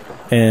bolts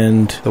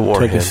and The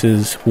warham.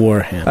 Tokas'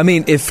 warham. I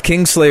mean, if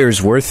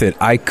Kingslayer's worth it,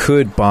 I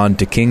could bond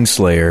to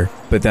Kingslayer,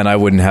 but then I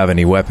wouldn't have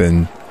any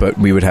weapon. But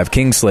we would have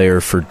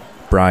Kingslayer for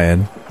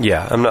Brian.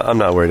 Yeah, I'm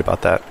not worried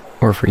about that.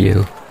 Or for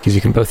you, because you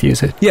can both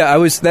use it. Yeah,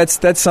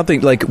 that's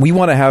something, we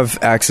want to have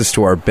access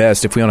to our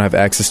best. If we don't have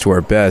access to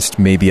our best,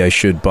 maybe I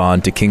should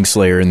bond to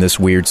Kingslayer in this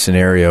weird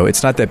scenario.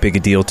 It's not that big a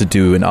deal to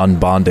do an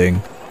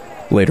unbonding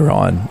later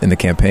on in the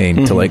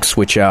campaign to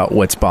switch out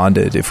what's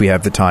bonded if we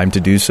have the time to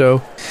do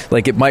so.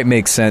 It might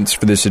make sense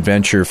for this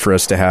adventure for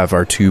us to have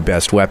our 2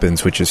 best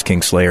weapons, which is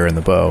Kingslayer and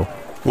the bow.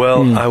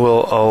 Well,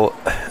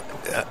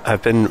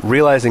 I've been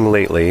realizing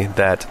lately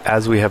that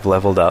as we have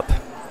leveled up,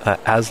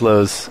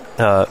 Azlo's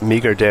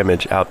meager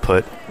damage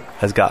output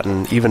has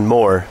gotten even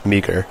more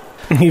meager.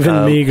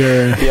 Even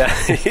meager. Yeah,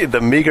 the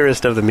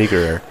meagerest of the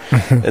meagerer.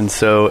 And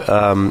so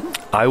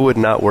I would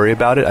not worry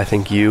about it. I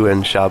think you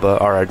and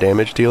Shabba are our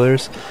damage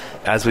dealers.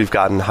 As we've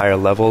gotten higher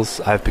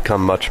levels, I've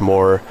become much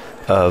more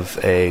of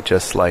a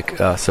just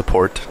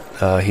support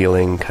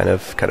healing kind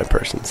of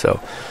person. So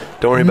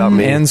don't worry about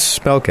me. And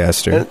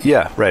spellcaster.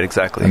 Yeah, right,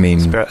 exactly. I mean,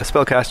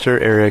 spellcaster,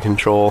 area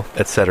control,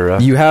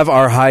 etc. You have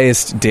our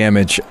highest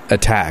damage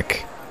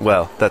attack.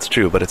 Well, that's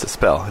true, but it's a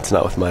spell. It's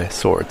not with my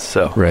swords.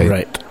 So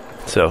Right.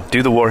 So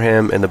do the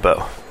warham and the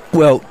bow.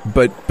 Well,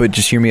 but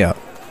just hear me out.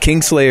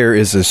 Kingslayer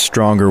is a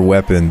stronger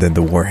weapon than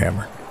the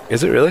warhammer.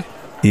 Is it really?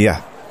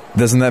 Yeah.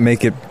 Doesn't that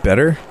make it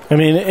better? I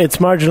mean, it's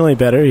marginally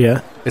better,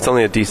 yeah. It's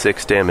only a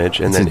d6 damage,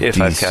 and It's then a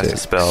if I've cast a D6.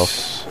 spell,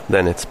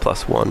 then it's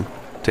 +1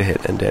 to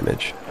hit and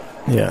damage.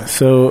 Yeah,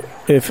 so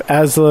if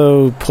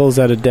Azlo pulls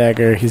out a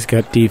dagger, he's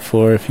got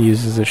D4. If he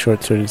uses a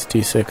short sword, it's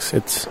D6.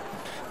 It's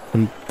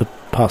the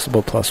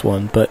possible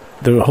 +1. But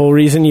the whole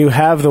reason you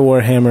have the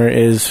warhammer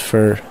is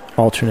for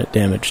alternate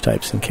damage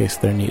types in case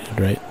they're needed,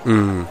 right?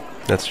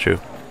 That's true.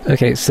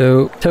 Okay,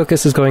 so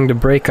Tokas is going to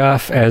break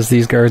off as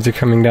these guards are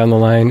coming down the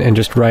line and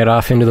just ride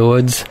off into the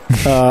woods.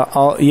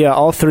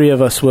 All three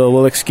of us will.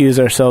 We'll excuse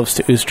ourselves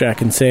to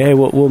Ustrak and say, hey,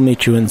 we'll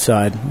meet you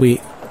inside. We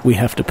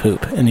have to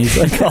poop. And he's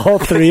like, all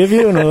three of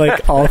you? And we're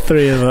like, all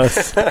three of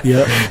us.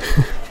 Yep.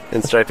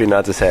 And Stripey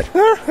nods his head.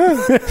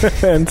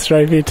 And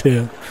Stripey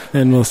too.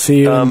 And we'll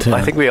see you in town.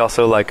 I think we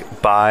also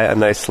buy a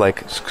nice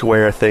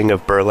square thing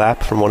of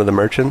burlap from one of the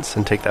merchants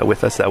and take that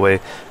with us. That way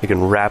we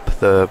can wrap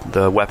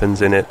the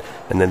weapons in it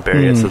and then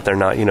bury it so that they're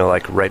not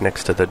right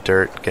next to the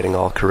dirt getting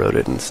all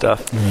corroded and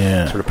stuff.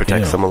 Yeah. Sort of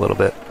protects them a little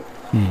bit.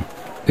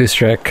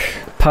 Ustrak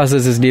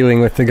pauses his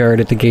dealing with the guard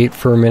at the gate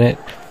for a minute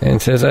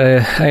and says,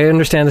 I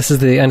understand this is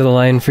the end of the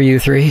line for you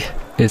three.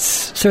 It's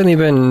certainly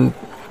been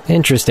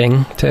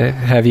interesting to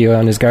have you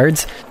on as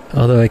guards,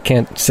 although I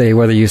can't say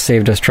whether you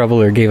saved us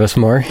trouble or gave us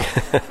more.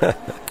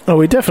 Oh,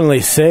 we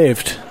definitely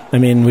saved. I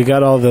mean, we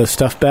got all the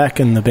stuff back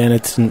and the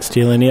bandits didn't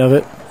steal any of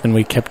it, and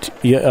we kept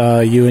you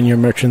and your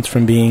merchants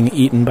from being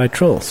eaten by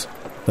trolls.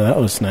 So that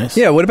was nice.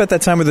 Yeah, what about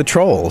that time with the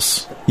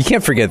trolls? You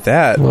can't forget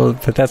that. Well,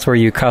 but that's where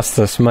you cost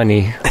us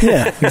money.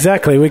 Yeah,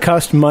 exactly. We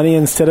cost money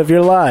instead of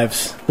your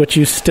lives, which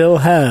you still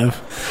have.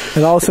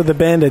 And also the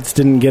bandits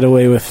didn't get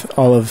away with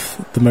all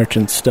of the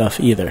merchants' stuff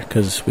either,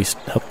 because we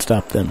helped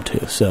stop them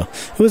too. So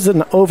it was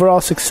an overall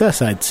success,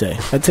 I'd say.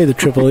 I'd say the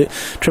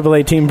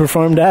AAA team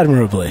performed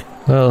admirably.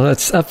 Well,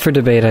 that's up for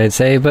debate, I'd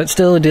say, but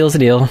still, a deal's a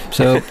deal.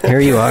 So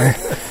here you are.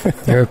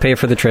 You'll pay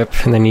for the trip,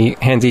 and then he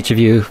hands each of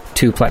you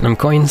 2 platinum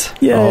coins.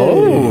 Yay!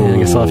 I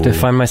guess I'll have to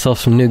find myself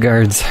some new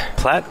guards.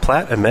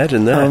 Plat,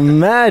 imagine that.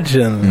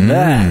 Imagine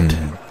that.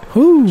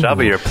 Whew.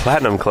 Shabba, your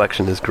platinum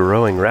collection is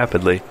growing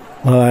rapidly.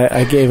 Well,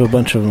 I gave a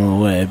bunch of them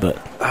away, but...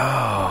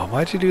 Oh,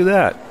 why'd you do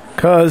that?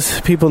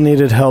 Because people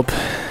needed help,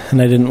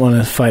 and I didn't want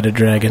to fight a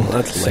dragon. Well,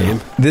 that's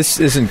lame. This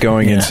isn't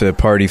going into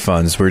party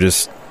funds. We're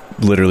just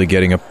literally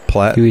getting a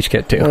plat. You each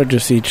get 2. Or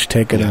just each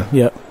take it.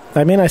 Yep.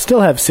 I mean, I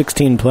still have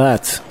 16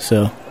 plats,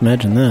 so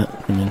imagine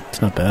that. I mean,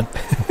 it's not bad.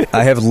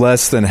 I have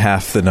less than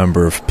half the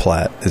number of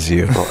plat as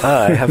you. Well,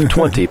 I have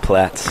 20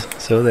 plats,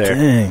 so there.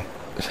 Dang.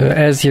 So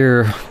as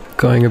you're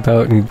going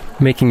about and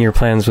making your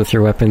plans with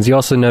your weapons, you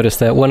also notice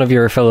that one of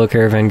your fellow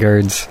caravan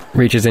guards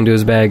reaches into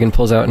his bag and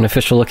pulls out an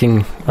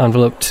official-looking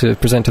envelope to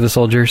present to the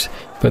soldiers,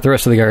 but the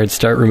rest of the guards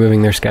start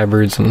removing their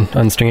scabbards and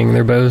unstringing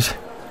their bows.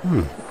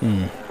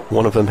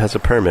 One of them has a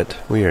permit.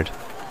 Weird.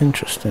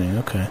 Interesting,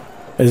 okay.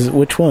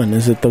 Which one?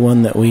 Is it the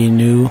one that we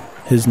knew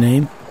his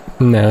name?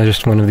 No,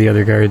 just one of the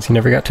other guards you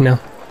never got to know.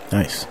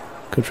 Nice.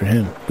 Good for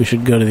him. We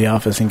should go to the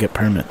office and get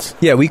permits.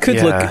 Yeah, we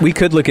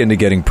could look into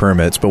getting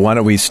permits, but why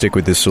don't we stick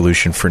with this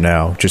solution for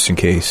now, just in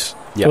case?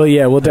 Yep. Well,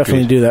 yeah, we'll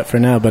definitely do that for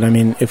now, but I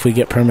mean, if we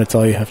get permits,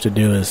 all you have to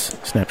do is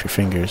snap your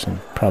fingers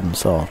and problem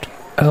solved.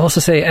 I'll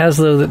also say,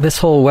 Azlo, that this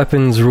whole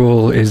weapons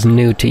rule is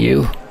new to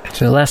you.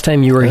 So the last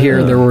time you were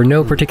here, there were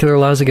no particular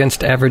laws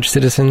against average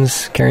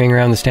citizens carrying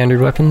around the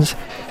standard weapons.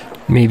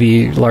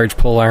 Maybe large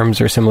pole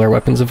arms or similar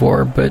weapons of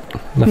war, but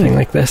nothing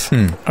like this.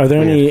 Are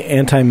there any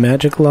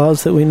anti-magic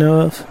laws that we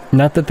know of?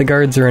 Not that the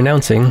guards are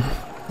announcing.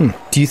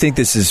 Do you think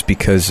this is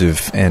because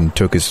of, and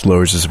Tokas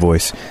lowers his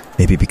voice,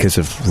 maybe because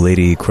of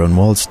Lady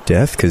Kronwald's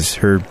death? Because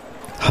her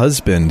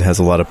husband has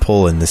a lot of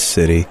pull in this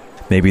city.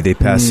 Maybe they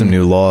passed some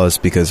new laws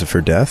because of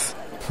her death?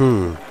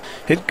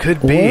 It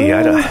could be.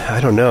 I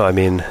don't know. I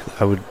mean,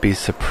 I would be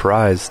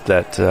surprised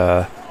that,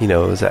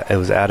 it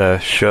was at a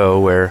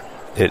show where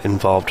it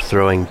involved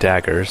throwing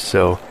daggers,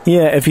 so...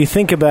 Yeah, if you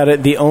think about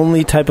it, the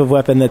only type of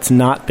weapon that's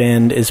not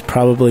banned is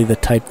probably the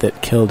type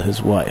that killed his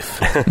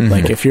wife.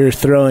 Like, if you're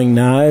throwing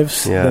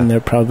knives, then they're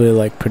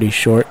probably, pretty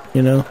short,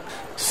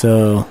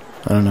 So,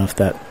 I don't know if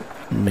that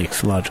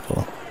makes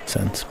logical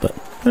sense, but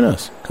who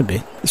knows? Could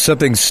be.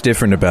 Something's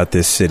different about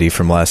this city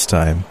from last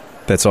time.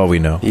 That's all we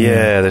know.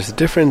 Yeah, there's a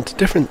different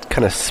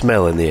kind of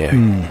smell in the air.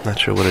 Not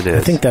sure what it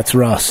is. I think that's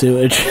raw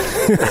sewage.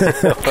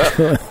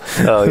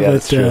 Oh, yeah,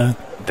 that's true.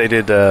 They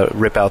did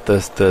rip out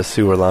the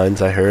sewer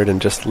lines, I heard,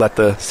 and just let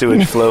the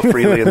sewage flow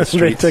freely in the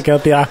streets. They took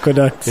out the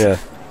aqueducts. Yeah.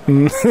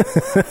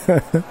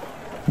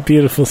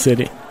 Beautiful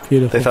city.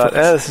 Beautiful. They thought,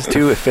 this is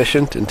too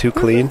efficient and too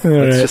clean.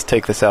 Let's just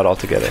take this out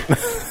altogether.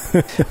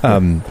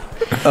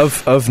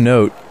 Of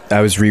note,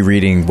 I was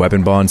rereading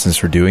Weapon Bond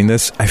since we're doing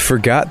this. I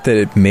forgot that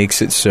it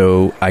makes it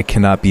so I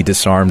cannot be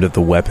disarmed of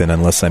the weapon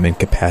unless I'm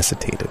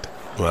incapacitated.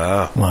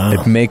 Wow.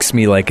 It makes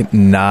me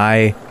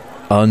nigh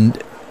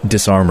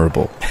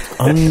undisarmable.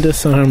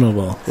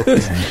 Undisarmable.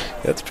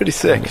 That's pretty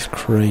sick. That's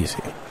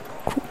crazy.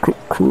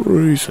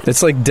 Crazy.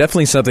 It's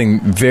definitely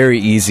something very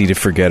easy to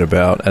forget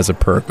about as a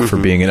perk for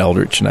being an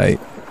Eldritch Knight.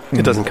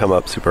 It doesn't come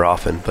up super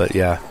often, but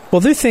yeah. Well,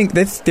 there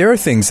are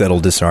things that'll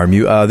disarm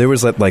you. There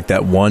was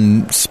that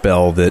one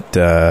spell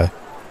that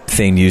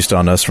Thane used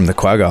on us from the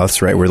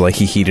Quaggoths, right? Where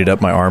he heated up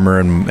my armor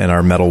and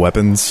our metal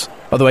weapons.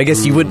 Although I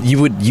guess you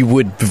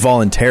would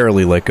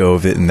voluntarily let go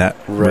of it in that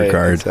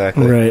regard.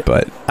 Exactly. Right.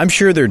 But I'm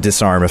sure there are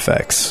disarm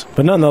effects.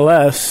 But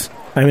nonetheless,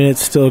 I mean,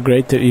 it's still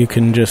great that you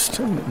can just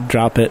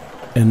drop it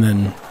and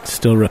then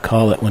still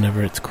recall it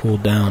whenever it's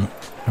cooled down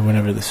or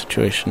whenever the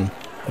situation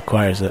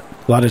acquires it.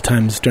 A lot of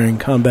times during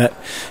combat,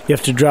 you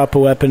have to drop a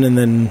weapon and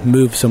then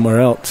move somewhere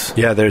else.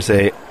 Yeah, there's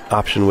a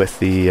option with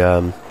the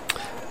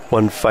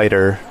one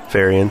fighter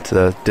variant,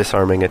 the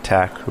disarming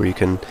attack, where you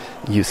can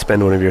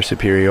spend one of your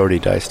superiority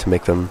dice to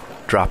make them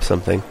drop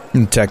something.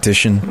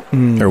 Tactician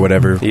or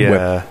whatever.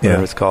 Yeah,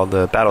 whatever it's called,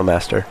 the Battle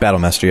Master. Battle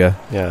Master, yeah.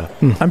 Yeah.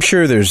 I'm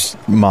sure there's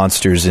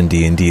monsters in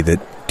D&D that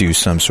do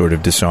some sort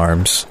of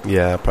disarms.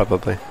 Yeah,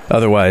 probably.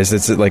 Otherwise,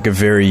 it's like a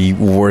very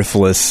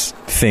worthless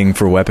thing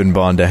for Weapon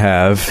Bond to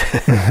have.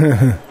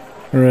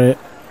 Right.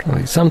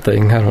 Probably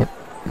something. I don't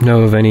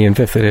know of any in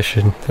 5th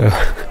edition, so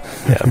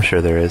Yeah, I'm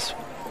sure there is.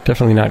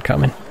 definitely not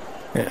common.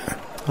 Yeah.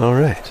 All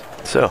right.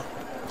 So,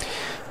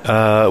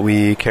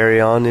 we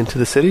carry on into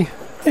the city.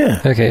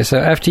 Yeah. Okay, so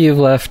after you've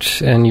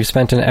left and you've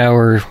spent an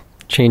hour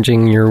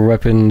changing your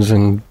weapons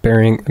and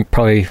burying,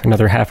 probably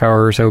another half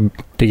hour or so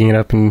digging it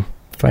up and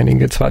finding a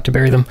good spot to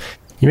bury them,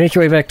 you make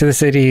your way back to the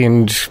city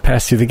and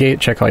pass through the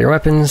gate, check all your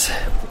weapons.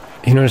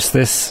 You notice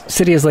this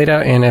city is laid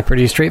out in a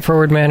pretty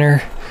straightforward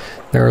manner.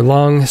 There are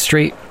long,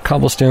 straight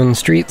cobblestone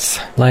streets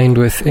lined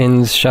with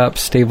inns,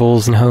 shops,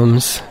 stables, and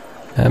homes,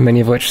 many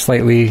of which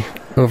slightly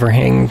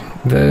overhang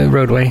the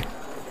roadway.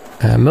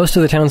 Most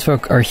of the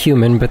townsfolk are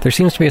human, but there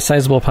seems to be a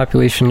sizable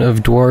population of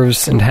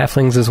dwarves and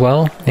halflings as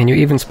well, and you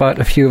even spot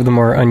a few of the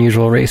more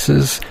unusual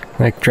races,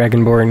 like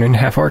dragonborn and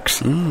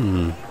half-orcs.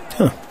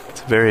 Huh.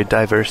 It's a very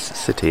diverse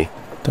city.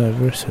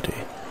 Diversity.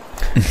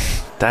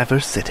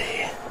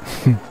 Diversity.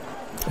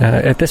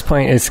 At this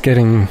point, it's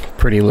getting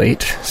pretty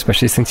late,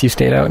 especially since you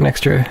stayed out an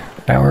extra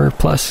hour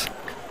plus.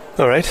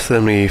 All right, so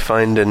then we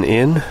find an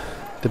inn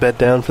to bed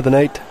down for the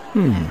night.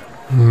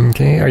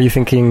 Okay, are you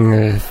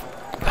thinking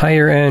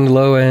higher end,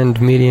 low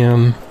end,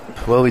 medium?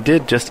 Well, we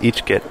did just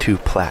each get 2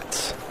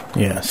 plats.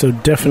 Yeah, so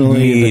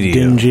definitely the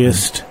Medium.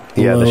 dingiest,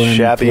 Yeah, the low-end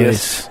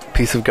shabbiest place.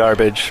 piece of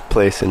garbage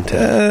place in town.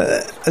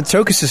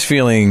 Tokas is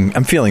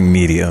I'm feeling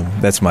medium.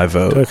 That's my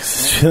vote. Tokas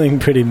is feeling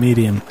pretty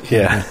medium.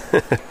 Yeah.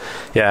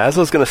 Yeah,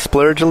 Azlo's going to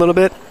splurge a little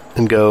bit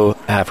and go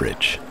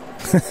average.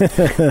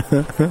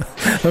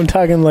 I'm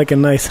talking like a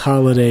nice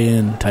Holiday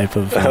Inn type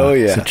of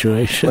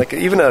situation. Like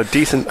even a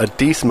decent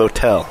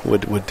motel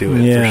would do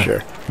it for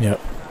sure. Yep.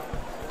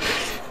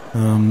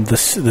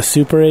 The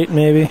Super 8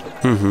 maybe.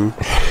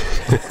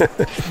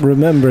 Mm-hmm.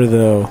 Remember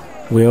though,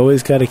 we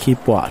always got to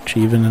keep watch,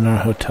 even in our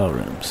hotel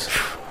rooms,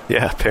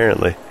 Yeah,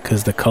 apparently.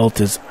 because the cult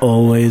is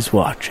always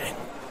watching.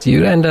 So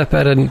you'd end up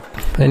at an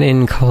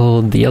inn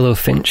called the Yellow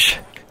Finch.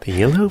 The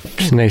Yellow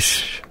It's a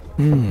nice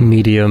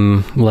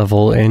medium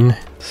level inn.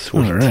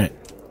 Sweet. All right.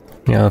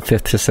 You know,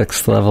 5th to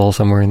 6th level,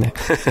 somewhere in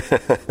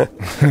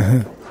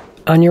there.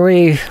 On your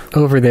way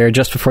over there,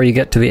 just before you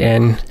get to the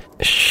inn,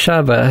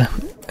 Shabba,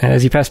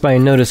 as you pass by a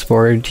notice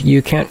board,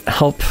 you can't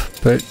help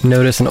but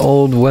notice an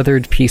old,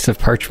 weathered piece of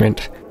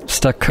parchment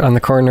stuck on the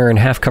corner and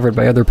half covered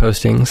by other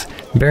postings,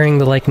 bearing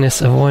the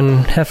likeness of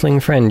one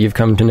halfling friend you've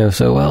come to know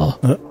so well.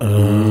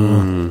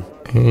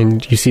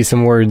 And you see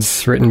some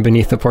words written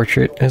beneath the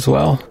portrait as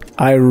well.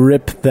 I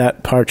rip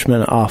that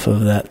parchment off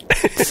of that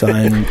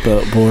sign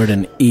board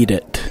and eat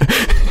it.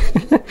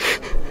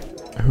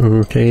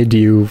 Okay, do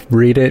you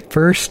read it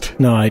first?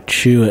 No, I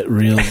chew it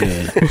real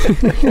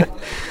good.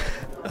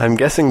 I'm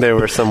guessing there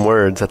were some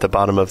words at the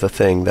bottom of the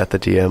thing that the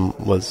DM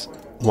was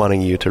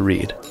wanting you to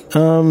read.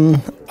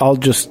 I'll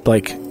just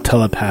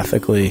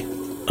telepathically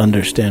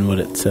understand what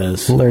it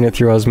says. Learn it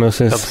through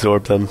osmosis.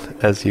 Absorb them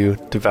as you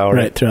devour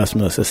Right, it. through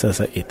osmosis as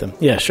I eat them.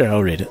 Yeah, sure,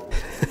 I'll read it.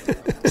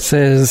 It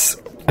says,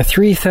 a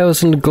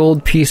 3,000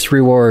 gold piece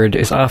reward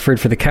is offered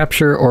for the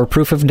capture or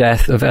proof of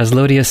death of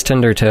Aslodius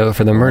Tendertoe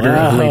for the murder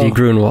of Wow. Lady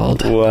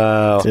Grunwald.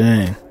 Wow.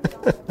 Dang.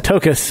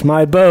 Tokas,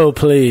 my bow,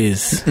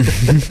 please.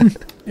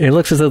 It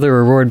looks as though the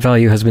reward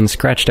value has been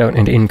scratched out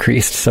and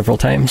increased several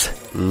times.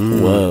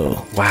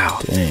 Whoa. Wow.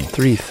 Dang.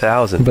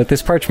 3,000. But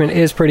this parchment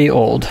is pretty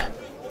old.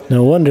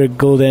 No wonder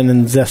Gul'dan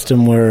and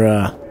Zestim were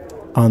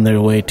on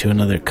their way to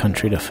another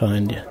country to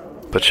find you.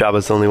 But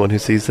Shabba's the only one who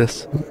sees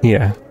this?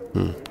 Yeah.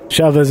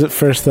 Shabba's at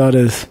first thought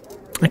is,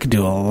 I could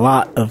do a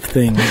lot of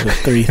things with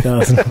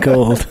 3,000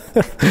 gold.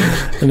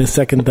 And his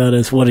second thought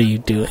is, what are you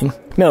doing?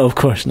 No, of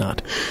course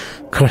not.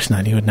 Of course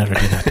not. You would never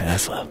do that to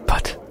Azlo.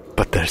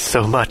 But there's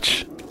so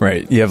much.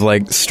 Right. You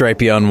have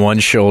Stripey on one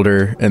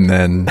shoulder and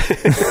then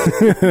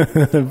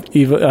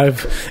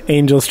I've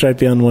Angel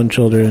Stripey on one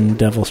shoulder and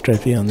Devil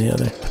Stripey on the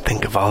other.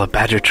 Think of all the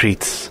badger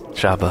treats,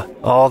 Shabba.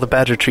 All the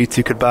badger treats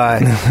you could buy.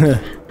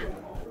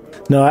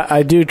 No,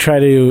 I do try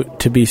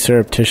to be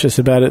surreptitious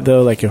about it,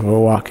 though. Like, if we're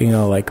walking,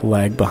 I'll,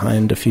 lag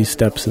behind a few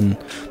steps and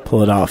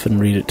pull it off and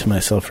read it to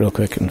myself real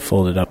quick and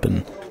fold it up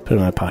and put it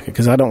in my pocket.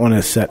 Because I don't want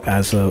to set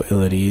Azlo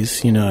ill at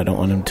ease. I don't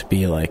want him to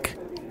be,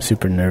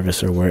 super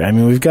nervous or worried. I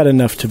mean, we've got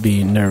enough to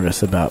be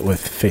nervous about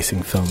with facing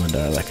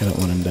Felmandar. I don't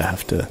want him to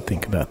have to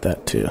think about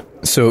that, too.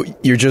 So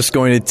you're just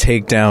going to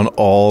take down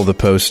all the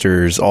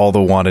posters, all the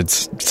wanted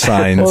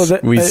signs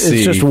we see.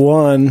 It's just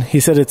one. He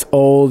said it's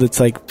old. It's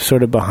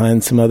sort of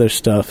behind some other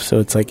stuff. So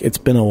it's it's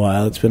been a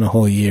while. It's been a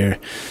whole year.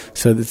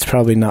 So it's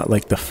probably not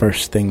the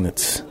first thing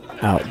that's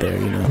out there,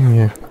 you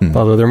know. Yeah.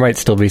 Although there might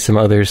still be some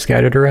others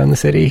scattered around the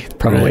city.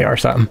 Probably are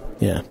some.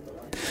 Yeah.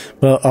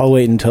 Well, I'll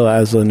wait until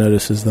Azlo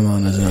notices them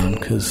on his own,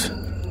 because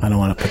I don't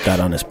want to put that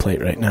on his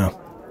plate right now.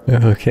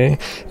 Okay.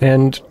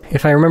 And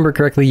if I remember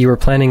correctly, you were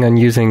planning on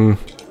using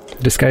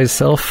Disguise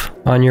Self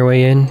on your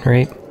way in,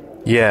 right?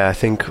 Yeah, I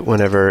think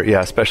whenever,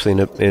 especially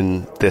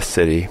in this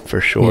city,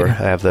 for sure. Yeah.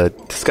 I have the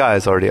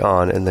disguise already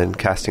on, and then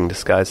casting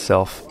Disguise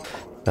Self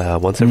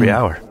once every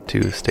hour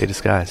to stay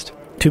disguised.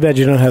 Too bad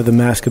you don't have the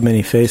Mask of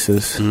Many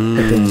Faces.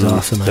 That thing's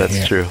awesome.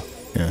 That's true.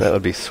 Yeah. That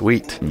would be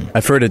sweet.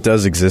 I've heard it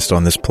does exist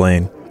on this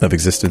plane of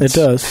existence. It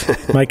does.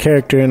 My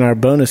character in our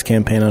bonus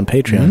campaign on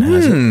Patreon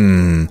has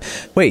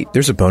it. Wait,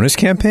 there's a bonus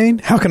campaign?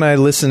 How can I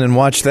listen and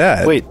watch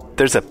that? Wait,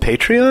 there's a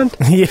Patreon?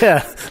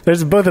 Yeah,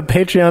 there's both a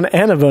Patreon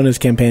and a bonus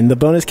campaign. The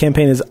bonus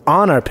campaign is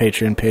on our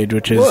Patreon page,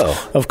 which is,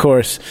 of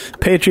course,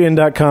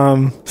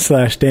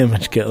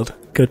 patreon.com/damageguild.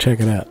 Go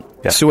check it out.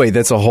 Yeah. So wait,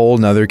 that's a whole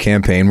nother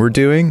campaign we're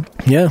doing?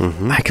 Yeah.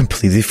 I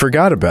completely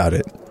forgot about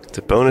it. It's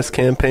a bonus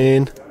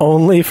campaign.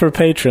 Only for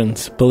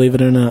patrons, believe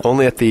it or not.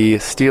 Only at the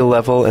steel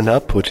level and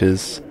up, which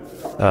is,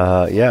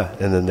 and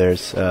then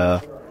there's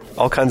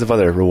all kinds of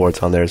other rewards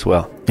on there as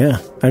well. Yeah.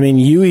 I mean,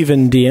 you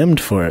even DM'd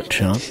for it,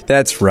 Sean.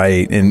 That's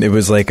right, and it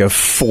was like a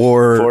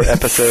four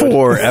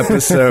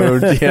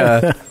episode,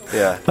 yeah.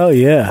 Yeah. Oh,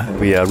 yeah.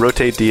 We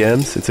rotate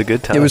DMs. It's a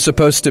good time. It was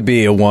supposed to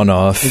be a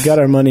one-off. We got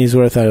our money's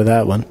worth out of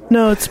that one.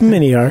 No, it's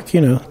mini arc,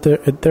 you know.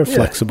 They're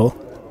flexible,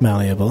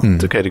 malleable.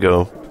 It's okay to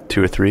go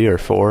 2 or 3 or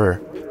 4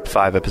 or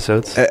 5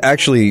 episodes.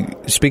 Actually,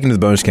 speaking of the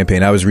bonus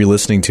campaign, I was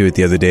re-listening to it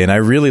the other day, and I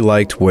really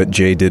liked what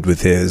Jay did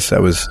with his.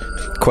 That was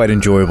quite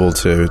enjoyable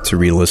to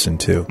re-listen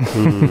to.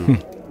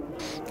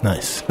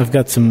 Nice. I've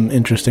got some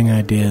interesting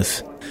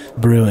ideas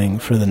brewing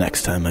for the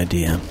next time I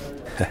DM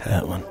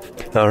that one.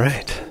 All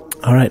right.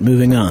 All right,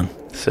 moving on.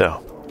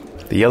 So,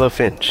 the Yellow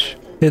Finch.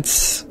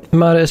 It's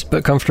modest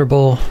but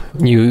comfortable.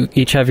 You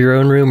each have your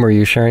own room, or are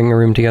you sharing a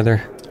room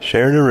together?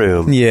 Sharing a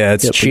room. Yeah,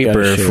 it's Yep, we cheaper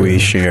gotta if share. we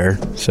share,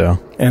 so.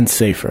 And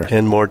safer.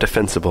 And more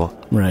defensible.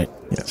 Right.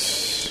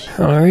 Yes.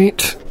 All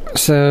right.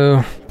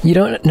 So you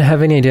don't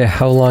have any idea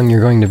how long you're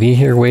going to be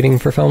here waiting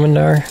for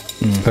Felmandar,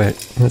 but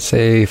let's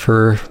say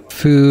for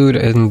food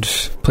and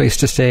place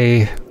to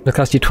stay, it'll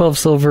cost you 12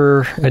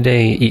 silver a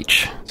day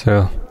each.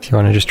 So if you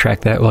want to just track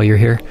that while you're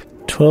here.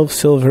 12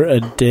 silver a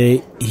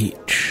day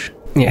each.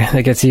 Yeah,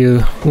 that gets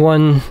you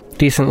one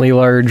decently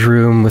large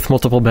room with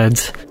multiple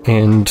beds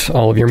and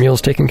all of your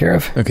meals taken care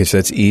of. Okay, so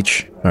that's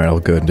each. All right, I'll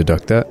go ahead and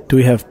deduct that. Do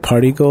we have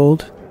party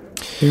gold?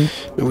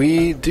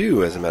 We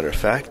do, as a matter of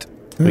fact.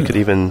 We could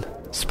even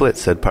split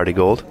said party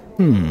gold.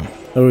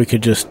 Or we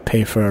could just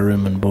pay for our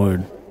room and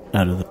board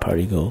out of the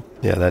party gold.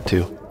 Yeah, that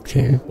too.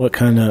 Okay. What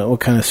kind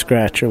of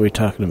scratch are we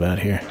talking about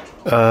here?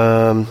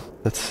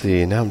 Let's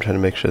see. Now I'm trying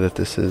to make sure that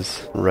this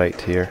is right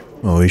here.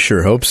 Well, we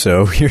sure hope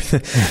so.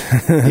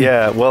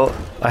 Yeah, well,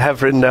 I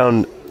have written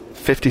down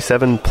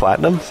 57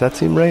 platinum. Does that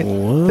seem right?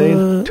 What?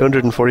 Thane?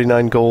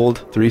 249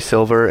 gold, 3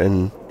 silver,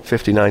 and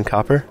 59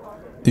 copper.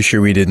 You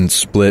sure we didn't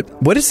split?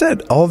 What is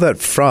that? All that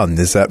from?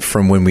 Is that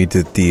from when we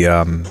did the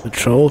The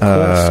troll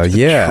quest?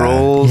 yeah.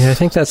 Trolls. Yeah, I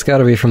think that's got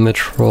to be from the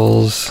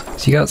trolls.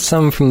 So you got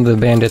some from the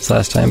bandits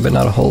last time, but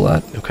not a whole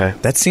lot. Okay.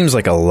 That seems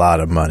like a lot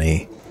of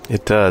money.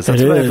 It does.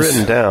 That's It what I've is.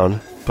 written down.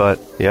 But,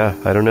 yeah,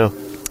 I don't know.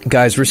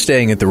 Guys, we're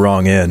staying at the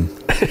wrong inn.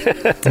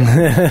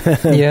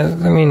 Yeah,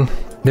 I mean,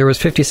 there was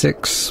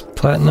 56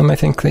 platinum, I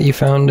think, that you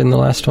found in the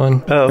last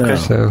one. Oh, okay.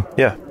 So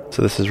Yeah,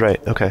 so this is right.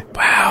 Okay.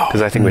 Wow.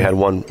 Because I think we had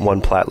one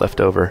plat left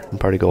over in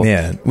party gold.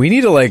 Man, we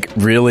need to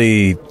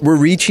we're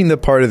reaching the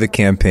part of the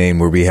campaign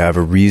where we have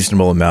a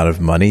reasonable amount of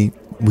money.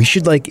 We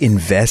should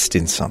invest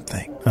in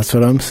something. That's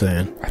what I'm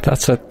saying.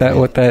 that's what that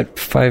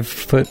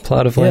 5-foot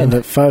plot of Yeah, land.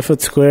 that 5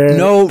 foot square.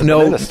 No,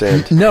 banana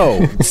stand.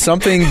 no,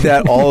 something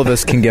that all of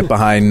us can get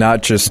behind,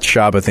 not just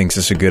Shabba thinks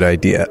is a good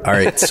idea. All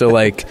right, so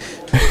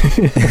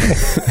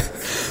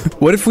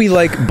what if we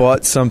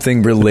bought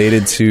something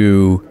related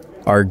to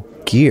our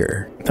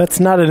gear?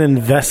 That's not an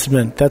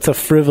investment. That's a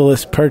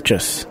frivolous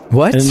purchase.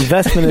 What? An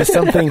investment is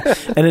something.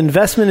 An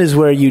investment is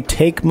where you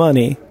take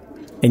money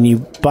and you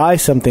buy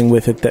something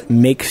with it that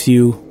makes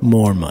you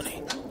more money.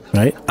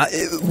 Right?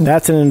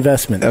 That's an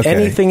investment. Okay.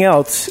 Anything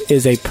else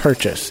is a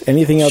purchase.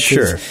 Anything else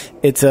Sure.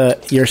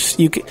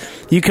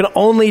 you can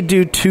only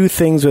do 2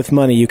 things with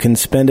money. You can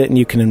spend it and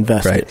you can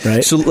invest it,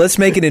 right? So let's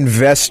make an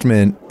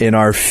investment in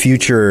our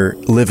future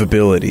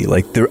livability,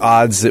 the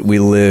odds that we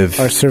live.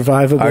 Our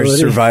survivability. Our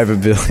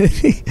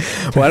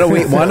survivability.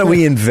 Why don't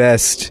we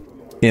invest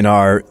in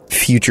our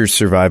future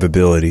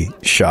survivability,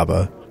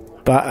 Shabba?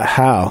 But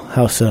how?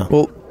 How so?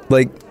 Well,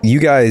 you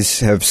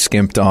guys have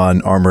skimped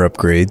on armor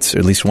upgrades, or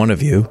at least one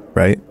of you,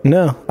 right?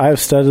 No, I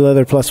have studded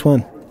leather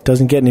 +1.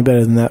 Doesn't get any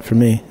better than that for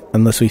me,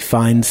 unless we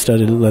find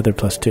studded leather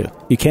 +2.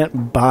 You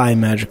can't buy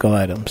magical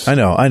items. I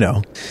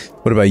know.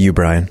 What about you,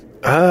 Brian?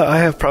 I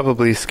have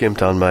probably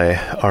skimped on my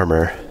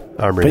armor.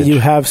 But you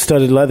have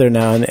studded leather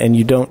now, and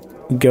you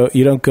don't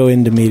You don't go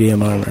into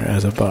medium armor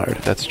as a bard.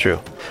 That's true.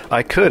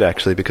 I could,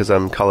 actually, because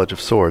I'm College of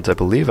Swords. I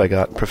believe I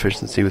got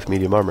proficiency with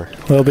medium armor.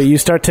 Well, but you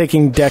start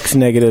taking dex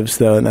negatives,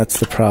 though, and that's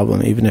the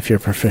problem, even if you're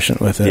proficient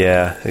with it.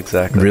 Yeah,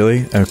 exactly.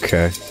 Really?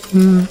 Okay.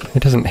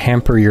 It doesn't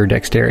hamper your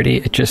dexterity.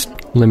 It just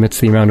limits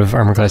the amount of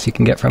armor class you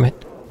can get from it.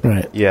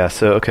 Right. Yeah,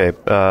 so, okay.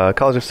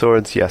 College of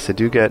Swords, yes, I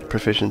do get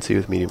proficiency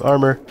with medium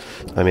armor.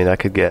 I mean, I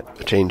could get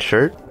a chain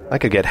shirt. I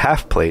could get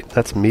half plate.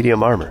 That's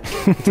medium armor.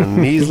 It's a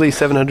measly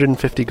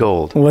 750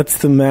 gold. What's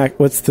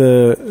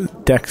the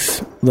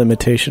dex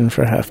limitation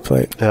for half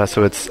plate?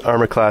 So it's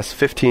armor class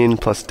 15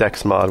 plus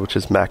dex mod, which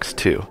is max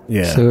 2.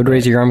 Yeah. So it would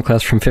raise your armor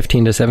class from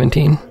 15 to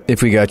 17.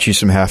 If we got you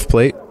some half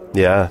plate,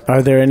 Yeah.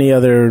 Are there any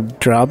other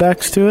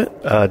drawbacks to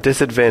it?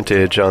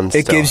 Disadvantage on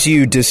stealth. it gives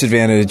you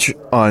disadvantage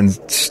on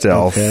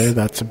stealth. Okay,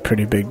 that's a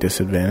pretty big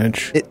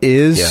disadvantage. It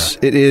is.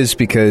 Yeah. It is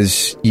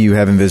because you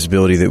have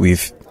invisibility that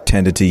we've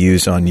tended to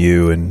use on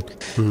you, and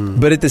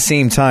but at the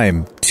same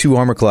time, 2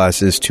 armor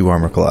class is 2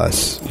 armor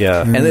class.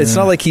 Yeah. And it's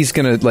not like he's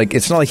gonna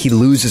it's not like he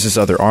loses his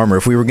other armor.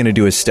 If we were gonna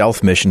do a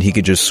stealth mission, he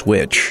could just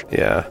switch.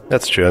 Yeah,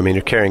 that's true. I mean,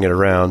 you're carrying it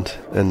around,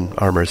 and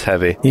armor's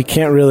heavy. You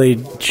can't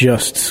really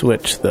just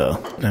switch,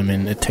 though. I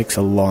mean, it takes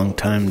a long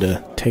time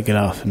to take it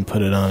off and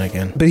put it on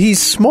again. But he's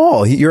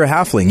small. You're a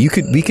halfling.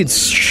 We could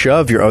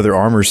shove your other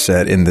armor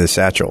set in the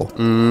satchel.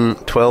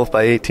 12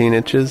 by 18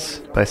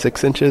 inches by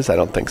 6 inches? I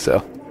don't think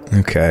so.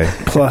 Okay.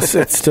 Plus,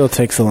 it still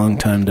takes a long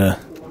time to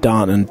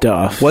don and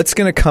doff. What's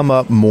going to come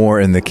up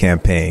more in the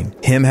campaign?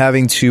 Him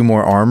having 2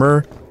 more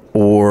armor,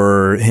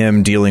 or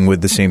him dealing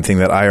with the same thing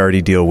that I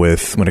already deal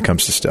with when it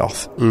comes to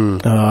stealth?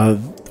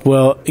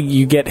 Well,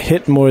 you get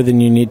hit more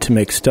than you need to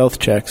make stealth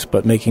checks,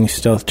 but making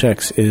stealth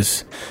checks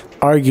is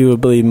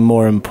arguably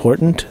more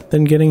important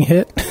than getting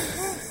hit.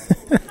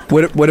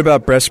 What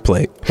about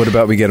breastplate? What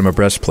about we get him a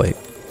breastplate?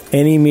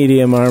 Any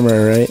medium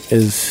armor, right,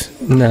 is...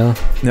 No.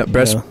 No,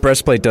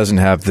 breastplate doesn't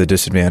have the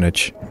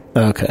disadvantage.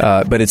 Okay.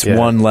 But it's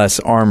 1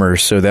 less armor,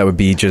 so that would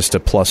be just a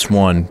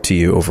 +1 to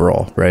you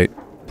overall, right?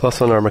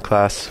 Plus 1 armor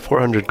class,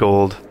 400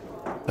 gold.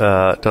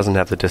 Doesn't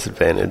have the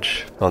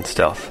disadvantage on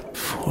stealth.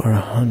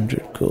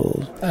 400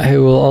 gold. I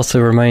will also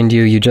remind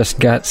you just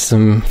got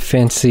some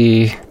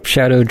fancy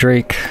Shadow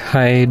Drake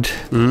hide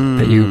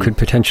that you could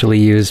potentially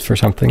use for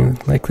something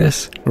like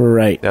this.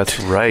 Right. That's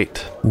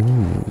right.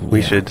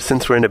 We should,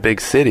 since we're in a big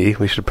city,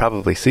 we should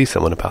probably see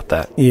someone about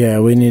that.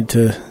 Yeah, we need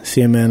to see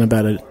a man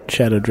about a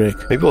Shadow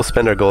Drake. Maybe we'll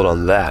spend our gold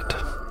on that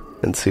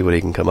and see what he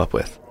can come up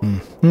with.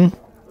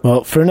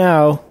 Well, for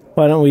now,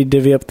 why don't we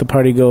divvy up the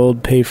party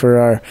gold, pay for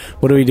our...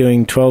 What are we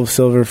doing, 12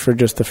 silver for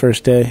just the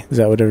first day? Is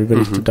that what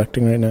everybody's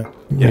deducting right now?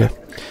 Yeah.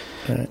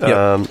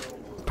 All right.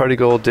 Party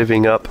gold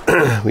divvying up.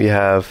 We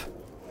have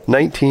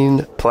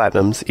 19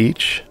 platinums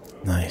each.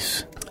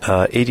 Nice.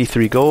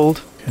 83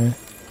 gold. Okay.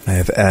 I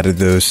have added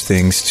those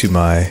things to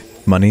my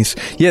monies.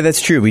 Yeah,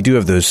 that's true. We do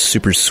have those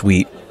super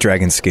sweet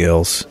dragon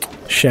scales.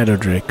 Shadow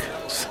Drake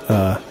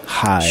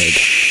hide.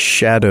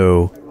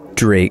 Shadow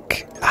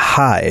Drake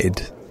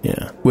hide.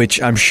 Yeah.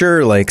 Which I'm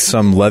sure, like,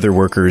 some leather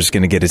worker is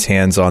going to get his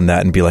hands on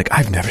that and be like,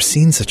 I've never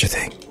seen such a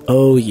thing.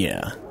 Oh,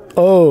 yeah.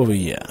 Oh,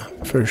 yeah.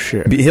 For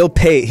sure. He'll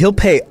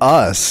pay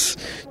us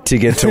to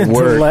get to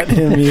work. To let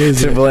him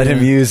use it. To let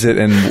him use it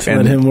and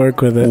let him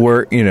work with it.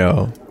 Work, you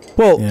know.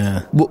 Well,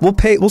 yeah.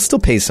 we'll still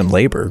pay some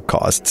labor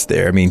costs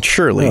there. I mean,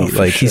 surely,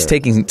 he's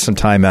taking some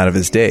time out of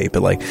his day,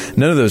 but like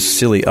none of those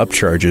silly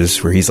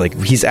upcharges where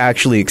he's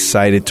actually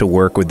excited to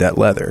work with that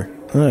leather.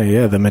 Oh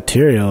yeah, the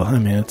material. I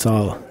mean, it's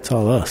all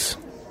us.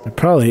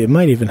 It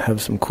might even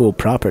have some cool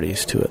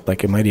properties to it.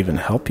 Like it might even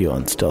help you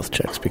on stealth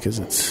checks because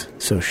it's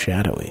so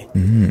shadowy.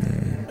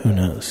 Who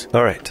knows?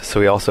 All right. So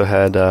we also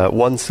had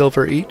 1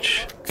 silver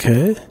each.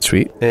 Okay.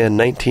 Sweet. And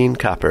 19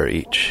 copper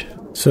each.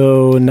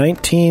 So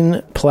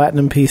 19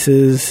 platinum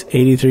pieces,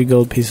 83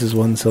 gold pieces,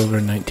 1 silver,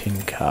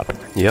 19 copper.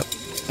 Yep.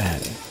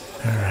 Adding.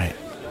 All right.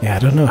 Yeah, I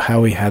don't know how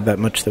we had that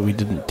much that we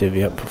didn't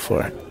divvy up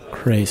before.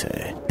 Crazy.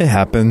 It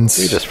happens.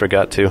 We just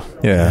forgot to.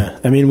 Yeah.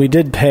 I mean, we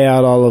did pay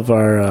out all of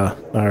our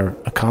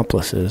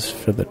accomplices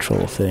for the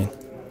troll thing.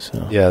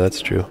 So Yeah, that's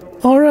true.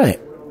 all right.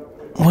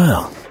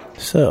 Well,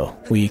 so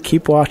we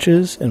keep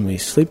watches and we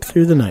sleep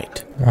through the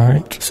night. All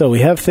right. So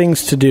we have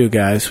things to do,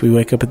 guys. We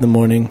wake up in the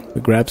morning,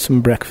 we grab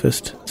some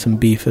breakfast, some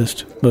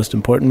beefest, most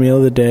important meal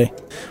of the day.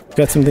 We've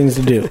got some things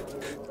to do.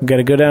 We've got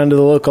to go down to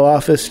the local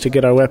office to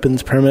get our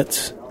weapons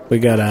permits. We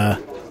got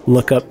to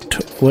look up,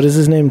 what is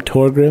his name?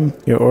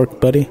 Torgrim, your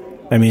orc buddy?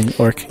 I mean,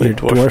 your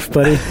dwarf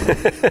buddy?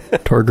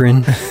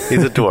 Torgrin.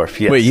 He's a dwarf,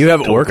 yes. Wait, you have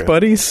Torgrim. orc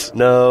buddies?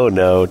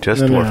 No,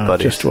 just dwarf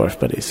buddies. Just dwarf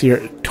buddies. You're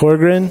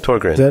Torgrin?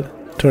 Torgrin. Is that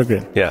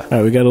Torgrin? Yeah. All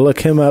right, we got to look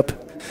him up.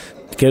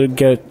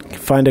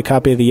 Find a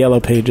copy of the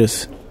yellow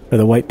pages, or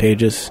the white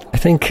pages. I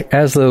think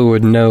Azlo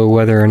would know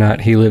whether or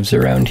not he lives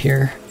around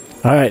here.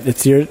 All right,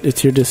 it's your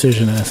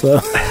decision,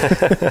 Azlo.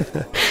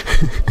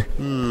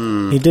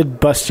 He did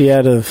bust you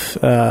out of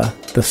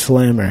the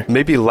slammer.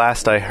 Maybe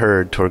last I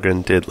heard,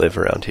 Torgrin did live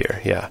around here,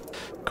 yeah.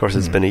 Of course,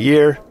 it's been a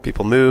year,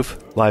 people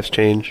move, lives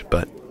change,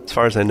 but as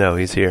far as I know,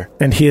 he's here.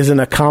 And he is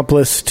an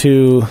accomplice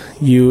to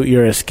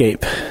your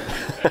escape.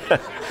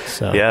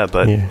 So Yeah,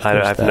 but Yeah,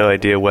 I have no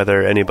idea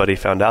whether anybody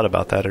found out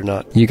about that or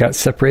not. You got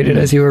separated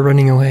as you were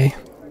running away.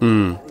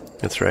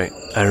 That's right.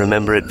 I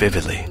remember it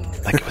vividly,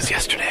 like it was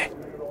yesterday.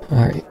 All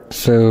right.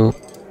 So,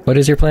 what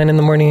is your plan in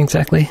the morning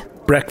exactly?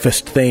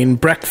 breakfast, Thane,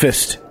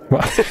 breakfast.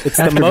 Well, It's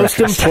the most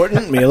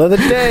important meal of the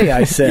day,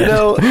 I said. You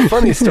know,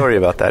 funny story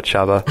about that,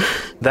 Shabba.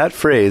 That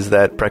phrase,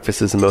 that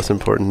breakfast is the most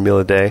important meal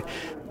of the day,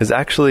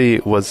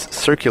 was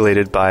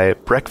circulated by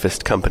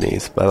breakfast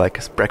companies, by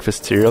like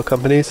breakfast cereal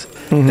companies.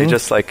 They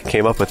just like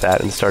came up with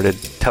that and started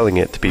telling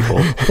it to people.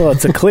 Well,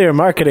 it's a clear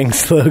marketing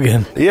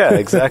slogan. Yeah,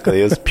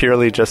 exactly. It was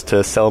purely just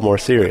to sell more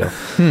cereal.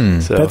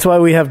 So That's why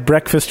we have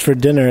breakfast for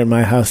dinner at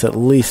my house at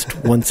least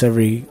once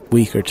every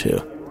week or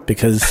two.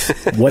 Because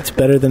what's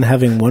better than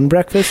having one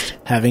breakfast?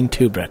 Having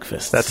two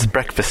breakfasts. that's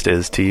breakfast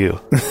is to you.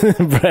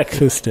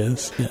 Breakfast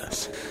is,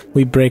 yes.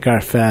 We break our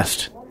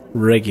fast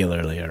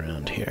regularly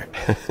around here.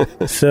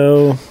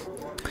 So,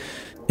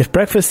 if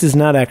breakfast is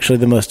not actually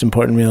the most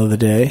important meal of the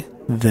day,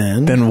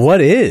 then what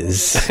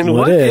is? And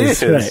what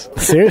is? Right.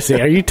 Seriously,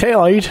 are you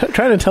trying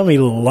to tell me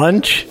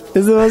lunch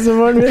is the most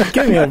important meal?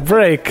 Give me a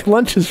break.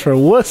 Lunch is for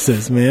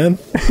wusses, man.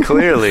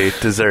 Clearly,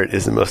 dessert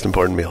is the most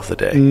important meal of the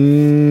day.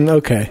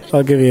 Okay,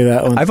 I'll give you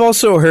that one. I've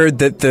also heard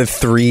that the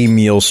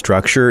 3-meal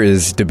structure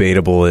is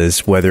debatable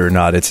as whether or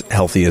not it's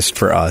healthiest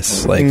for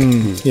us. Like,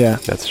 Yeah.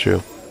 That's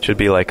true. Should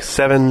be like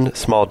 7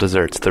 small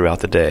desserts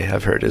throughout the day,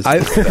 I've heard is. I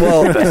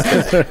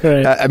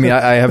mean,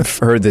 I have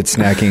heard that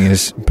snacking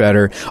is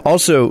better.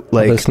 Also, although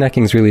like,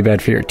 snacking is really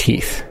bad for your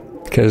teeth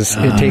because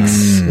it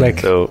takes like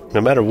So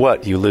no matter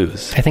what, you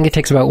lose. I think it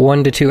takes about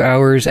 1 to 2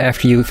 hours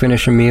after you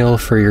finish a meal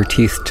for your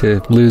teeth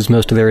to lose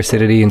most of their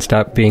acidity and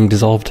stop being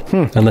dissolved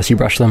unless you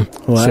brush them.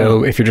 Wow.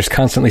 So if you're just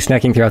constantly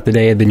snacking throughout the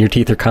day, then your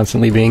teeth are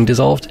constantly being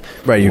dissolved.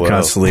 right, you're Whoa.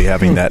 constantly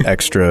having that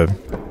extra,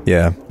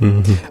 yeah.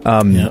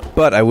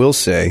 But I will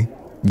say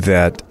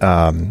that,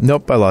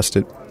 nope, I lost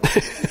it.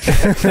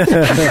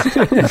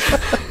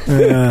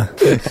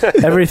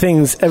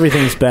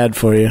 Everything's bad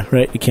for you,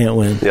 right? You can't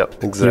win.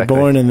 Yep, exactly. You're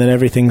born and then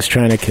everything's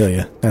trying to kill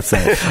you. That's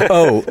it.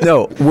 Oh,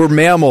 no, we're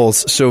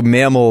mammals, so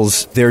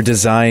mammals, they're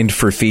designed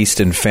for feast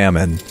and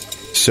famine.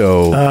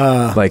 So,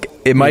 like,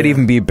 it might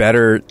even be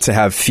better to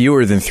have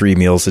fewer than 3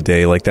 meals a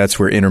day. Like, that's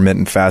where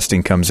intermittent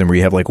fasting comes in, where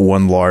you have, like,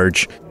 one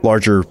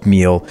larger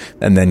meal,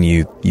 and then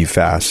you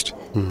fast.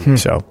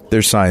 So,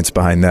 there's science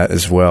behind that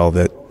as well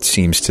that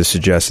seems to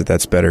suggest that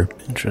that's better.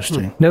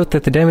 Interesting. Note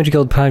that the Damage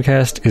Guild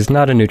podcast is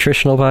not a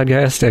nutritional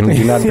podcast, and we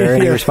do not bear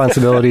any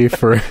responsibility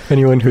for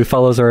anyone who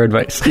follows our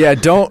advice. Yeah,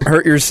 don't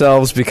hurt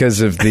yourselves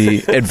because of the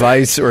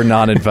advice or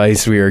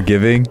non-advice we are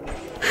giving.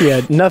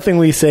 Yeah, nothing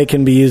we say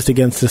can be used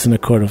against us in a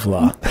court of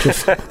law.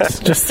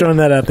 Just throwing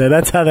that out there.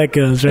 That's how that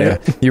goes, right?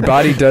 Yeah. Your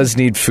body does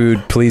need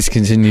food. Please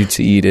continue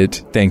to eat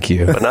it. Thank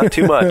you. But not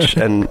too much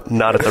and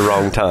not at the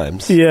wrong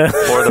times. Yeah.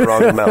 Or the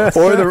wrong amount.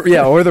 Or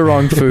the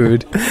wrong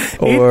food.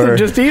 Or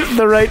Just eat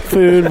the right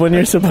food when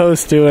you're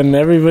supposed to, and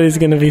everybody's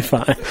going to be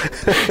fine.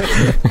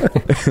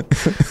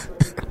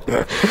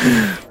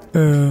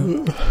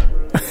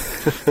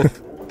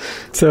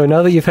 So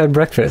now that you've had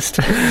breakfast,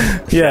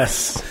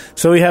 Yes.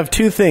 So we have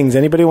 2 things.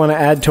 Anybody want to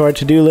add to our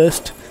to-do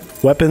list?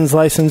 Weapons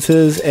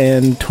licenses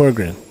and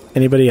Torgrin.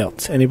 Anybody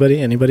else? Anybody?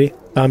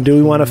 Do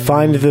we want to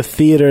find the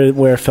theater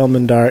where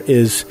Felmandar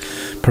is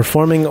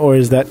performing, or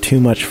is that too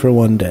much for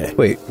one day?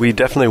 wait, We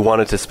definitely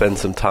wanted to spend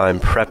some time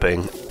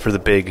prepping for the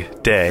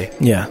big day.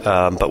 Yeah.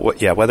 But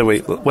whether we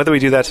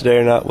do that today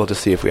or not, we'll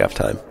just see if we have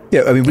time.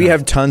 yeah, I mean, we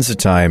have tons of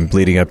time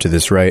leading up to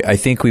this, right? I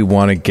think we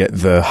want to get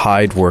the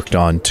hide worked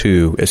on,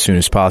 too, as soon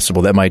as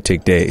possible. That might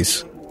take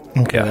days.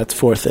 Okay, Yeah. that's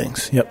 4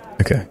 things.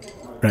 Yep. Okay.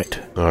 Right.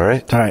 All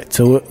right. All right.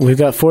 So we've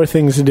got 4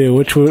 things to do.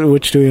 Which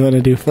do we want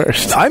to do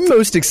first? I'm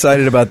most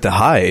excited about the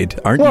hide,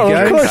 aren't Well, you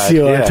guys? of course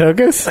you are, Yeah.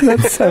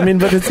 Tokas.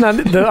 But it's not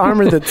the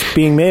armor that's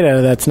being made out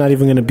of that's not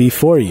even going to be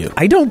for you.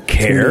 I don't It's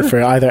gonna care. be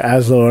for either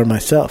Azlo or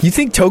myself. You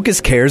think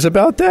Tokas cares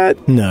about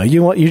that? No,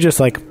 you just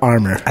like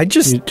armor. I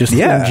just-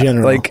 yeah, in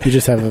general, like- you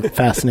just have a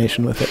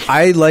fascination with it.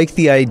 I like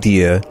the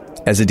idea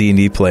as a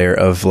D&D player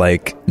of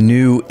like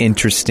new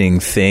interesting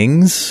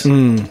things.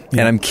 And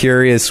I'm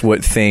curious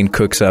what Thane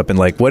cooks up and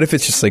like what if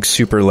it's just like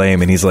super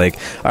lame and he's like,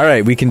 all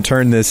right, we can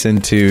turn this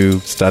into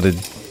studded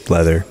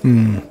leather.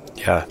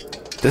 Yeah.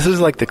 This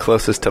is like the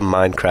closest to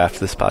Minecraft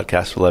this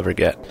podcast will ever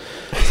get.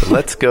 So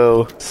let's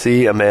go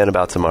see a man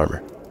about some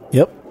armor.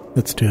 Yep,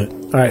 let's do it.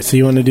 All right, so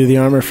you want to do the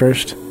armor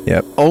first? Yeah.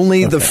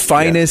 Only the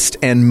finest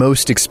and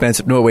most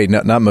expensive. No, wait,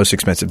 not most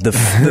expensive. The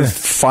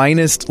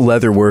finest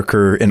leather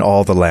worker in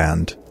all the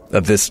land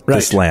of this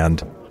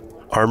land.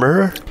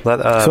 Armorer?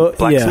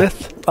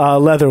 Blacksmith? Yeah,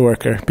 leather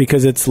worker,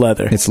 because it's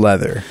leather. It's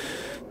leather.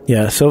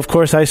 Yeah, so of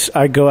course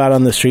I go out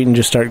on the street and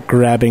just start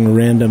grabbing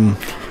random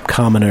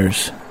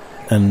commoners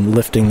and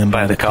lifting them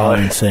by the collar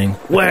and saying,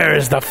 "Where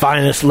is the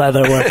finest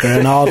leather worker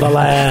in all the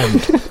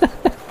land?"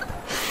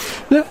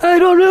 I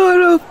don't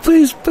know.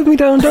 Please put me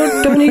down.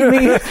 Don't eat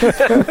me.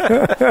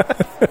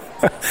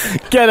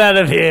 Get out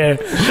of here.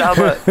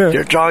 Shabba,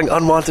 you're drawing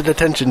unwanted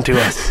attention to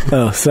us.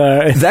 Oh,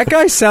 sorry. That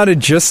guy sounded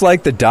just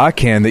like the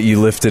dockhand that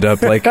you lifted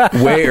up like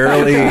way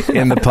early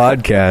in the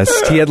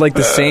podcast. He had like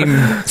the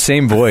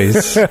same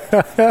voice. That's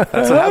what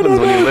happens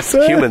when you lift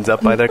humans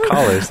up by their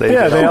collars. They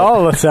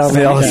all sound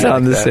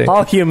the same.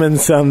 All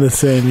humans sound the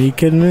same. Are you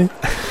kidding me?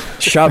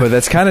 Shabba,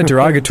 that's kind of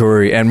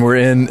derogatory, and we're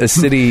in a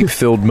city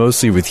filled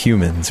mostly with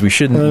humans. We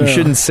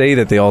shouldn't say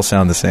that they all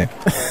sound the same.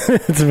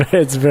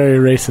 It's very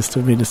racist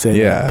of me to say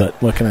that, but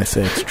what can I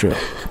say? It's true.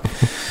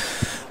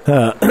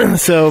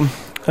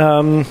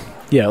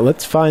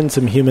 Let's find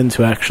some humans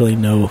who actually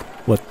know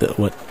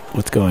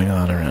what's going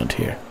on around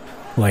here,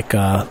 like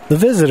the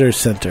visitor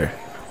center.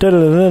 I go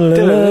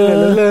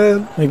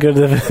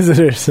to the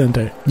visitor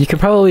center. You could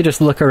probably just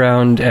look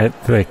around at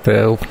like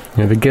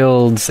the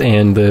guilds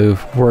and the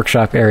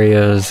workshop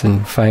areas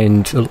and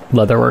find a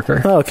leather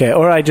worker. Okay,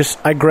 or I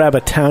grab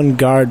a town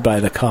guard by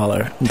the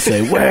collar and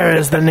say, "Where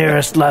is the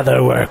nearest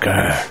leather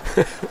worker?"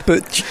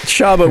 But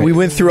Shabba, we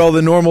went through all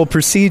the normal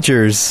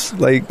procedures.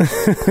 Like,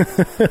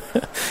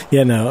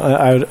 yeah, no,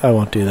 I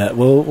won't do that.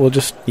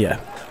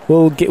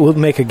 We'll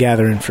make a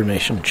gather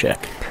information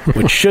check,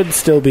 which should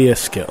still be a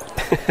skill.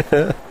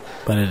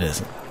 But it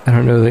isn't. I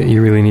don't know that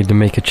you really need to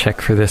make a check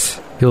for this.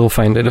 You'll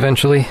find it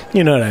eventually.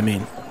 You know what I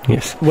mean.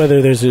 Yes.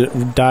 Whether there's a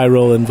die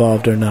roll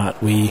involved or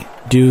not, we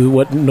do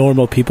what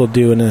normal people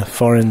do in a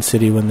foreign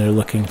city when they're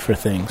looking for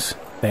things.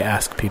 They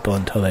ask people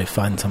until they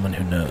find someone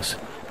who knows.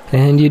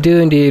 And you do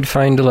indeed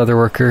find a leather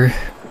worker.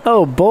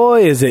 Oh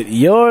boy, is it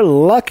your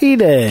lucky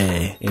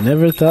day. You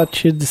never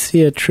thought you'd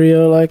see a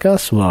trio like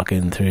us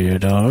walking through your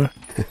door.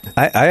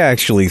 I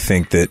actually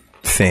think that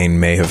Thane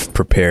may have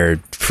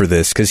prepared for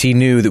this because he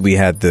knew that we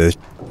had the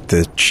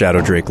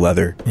Shadow Drake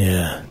leather.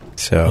 Yeah.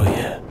 So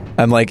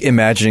I'm like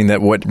imagining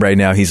that right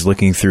now he's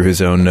looking through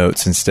his own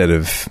notes instead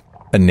of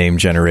a name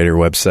generator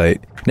website.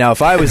 Now,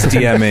 if I was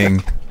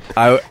DMing,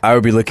 I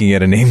would be looking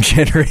at a name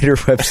generator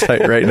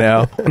website right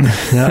now.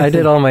 No, I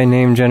did all my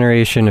name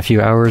generation a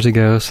few hours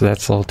ago, so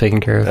that's all taken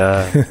care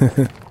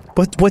of.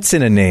 What's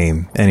in a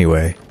name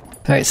anyway?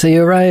 All right, so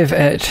you arrive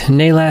at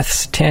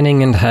Nalath's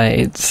Tanning and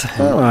Hides.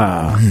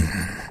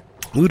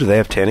 Ooh, do they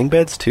have tanning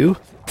beds too?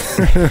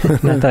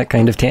 Not that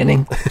kind of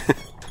tanning.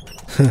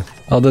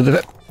 Although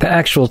the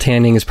actual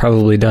tanning is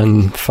probably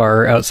done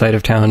far outside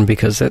of town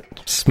because it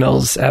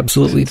smells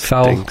absolutely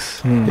foul.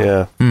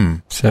 Yeah.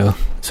 So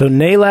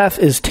Nalath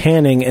is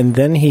tanning and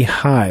then he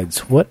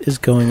hides. What is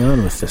going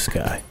on with this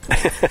guy?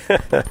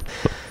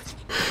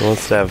 He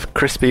wants to have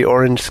crispy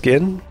orange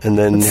skin, and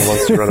then he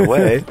wants to run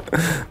away.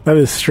 That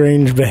is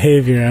strange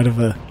behavior out of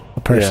a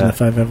person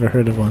if I've ever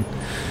heard of one.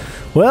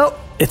 Well,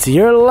 it's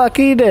your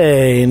lucky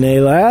day,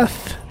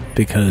 Nalath,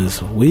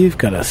 because we've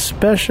got a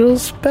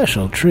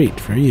special treat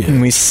for you. And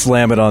we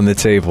slam it on the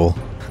table.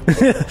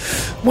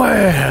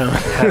 Wow.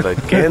 Have a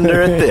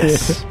gander at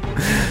this.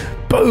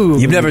 Boom.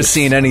 You've never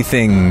seen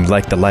anything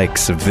like the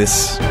likes of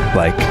this,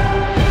 like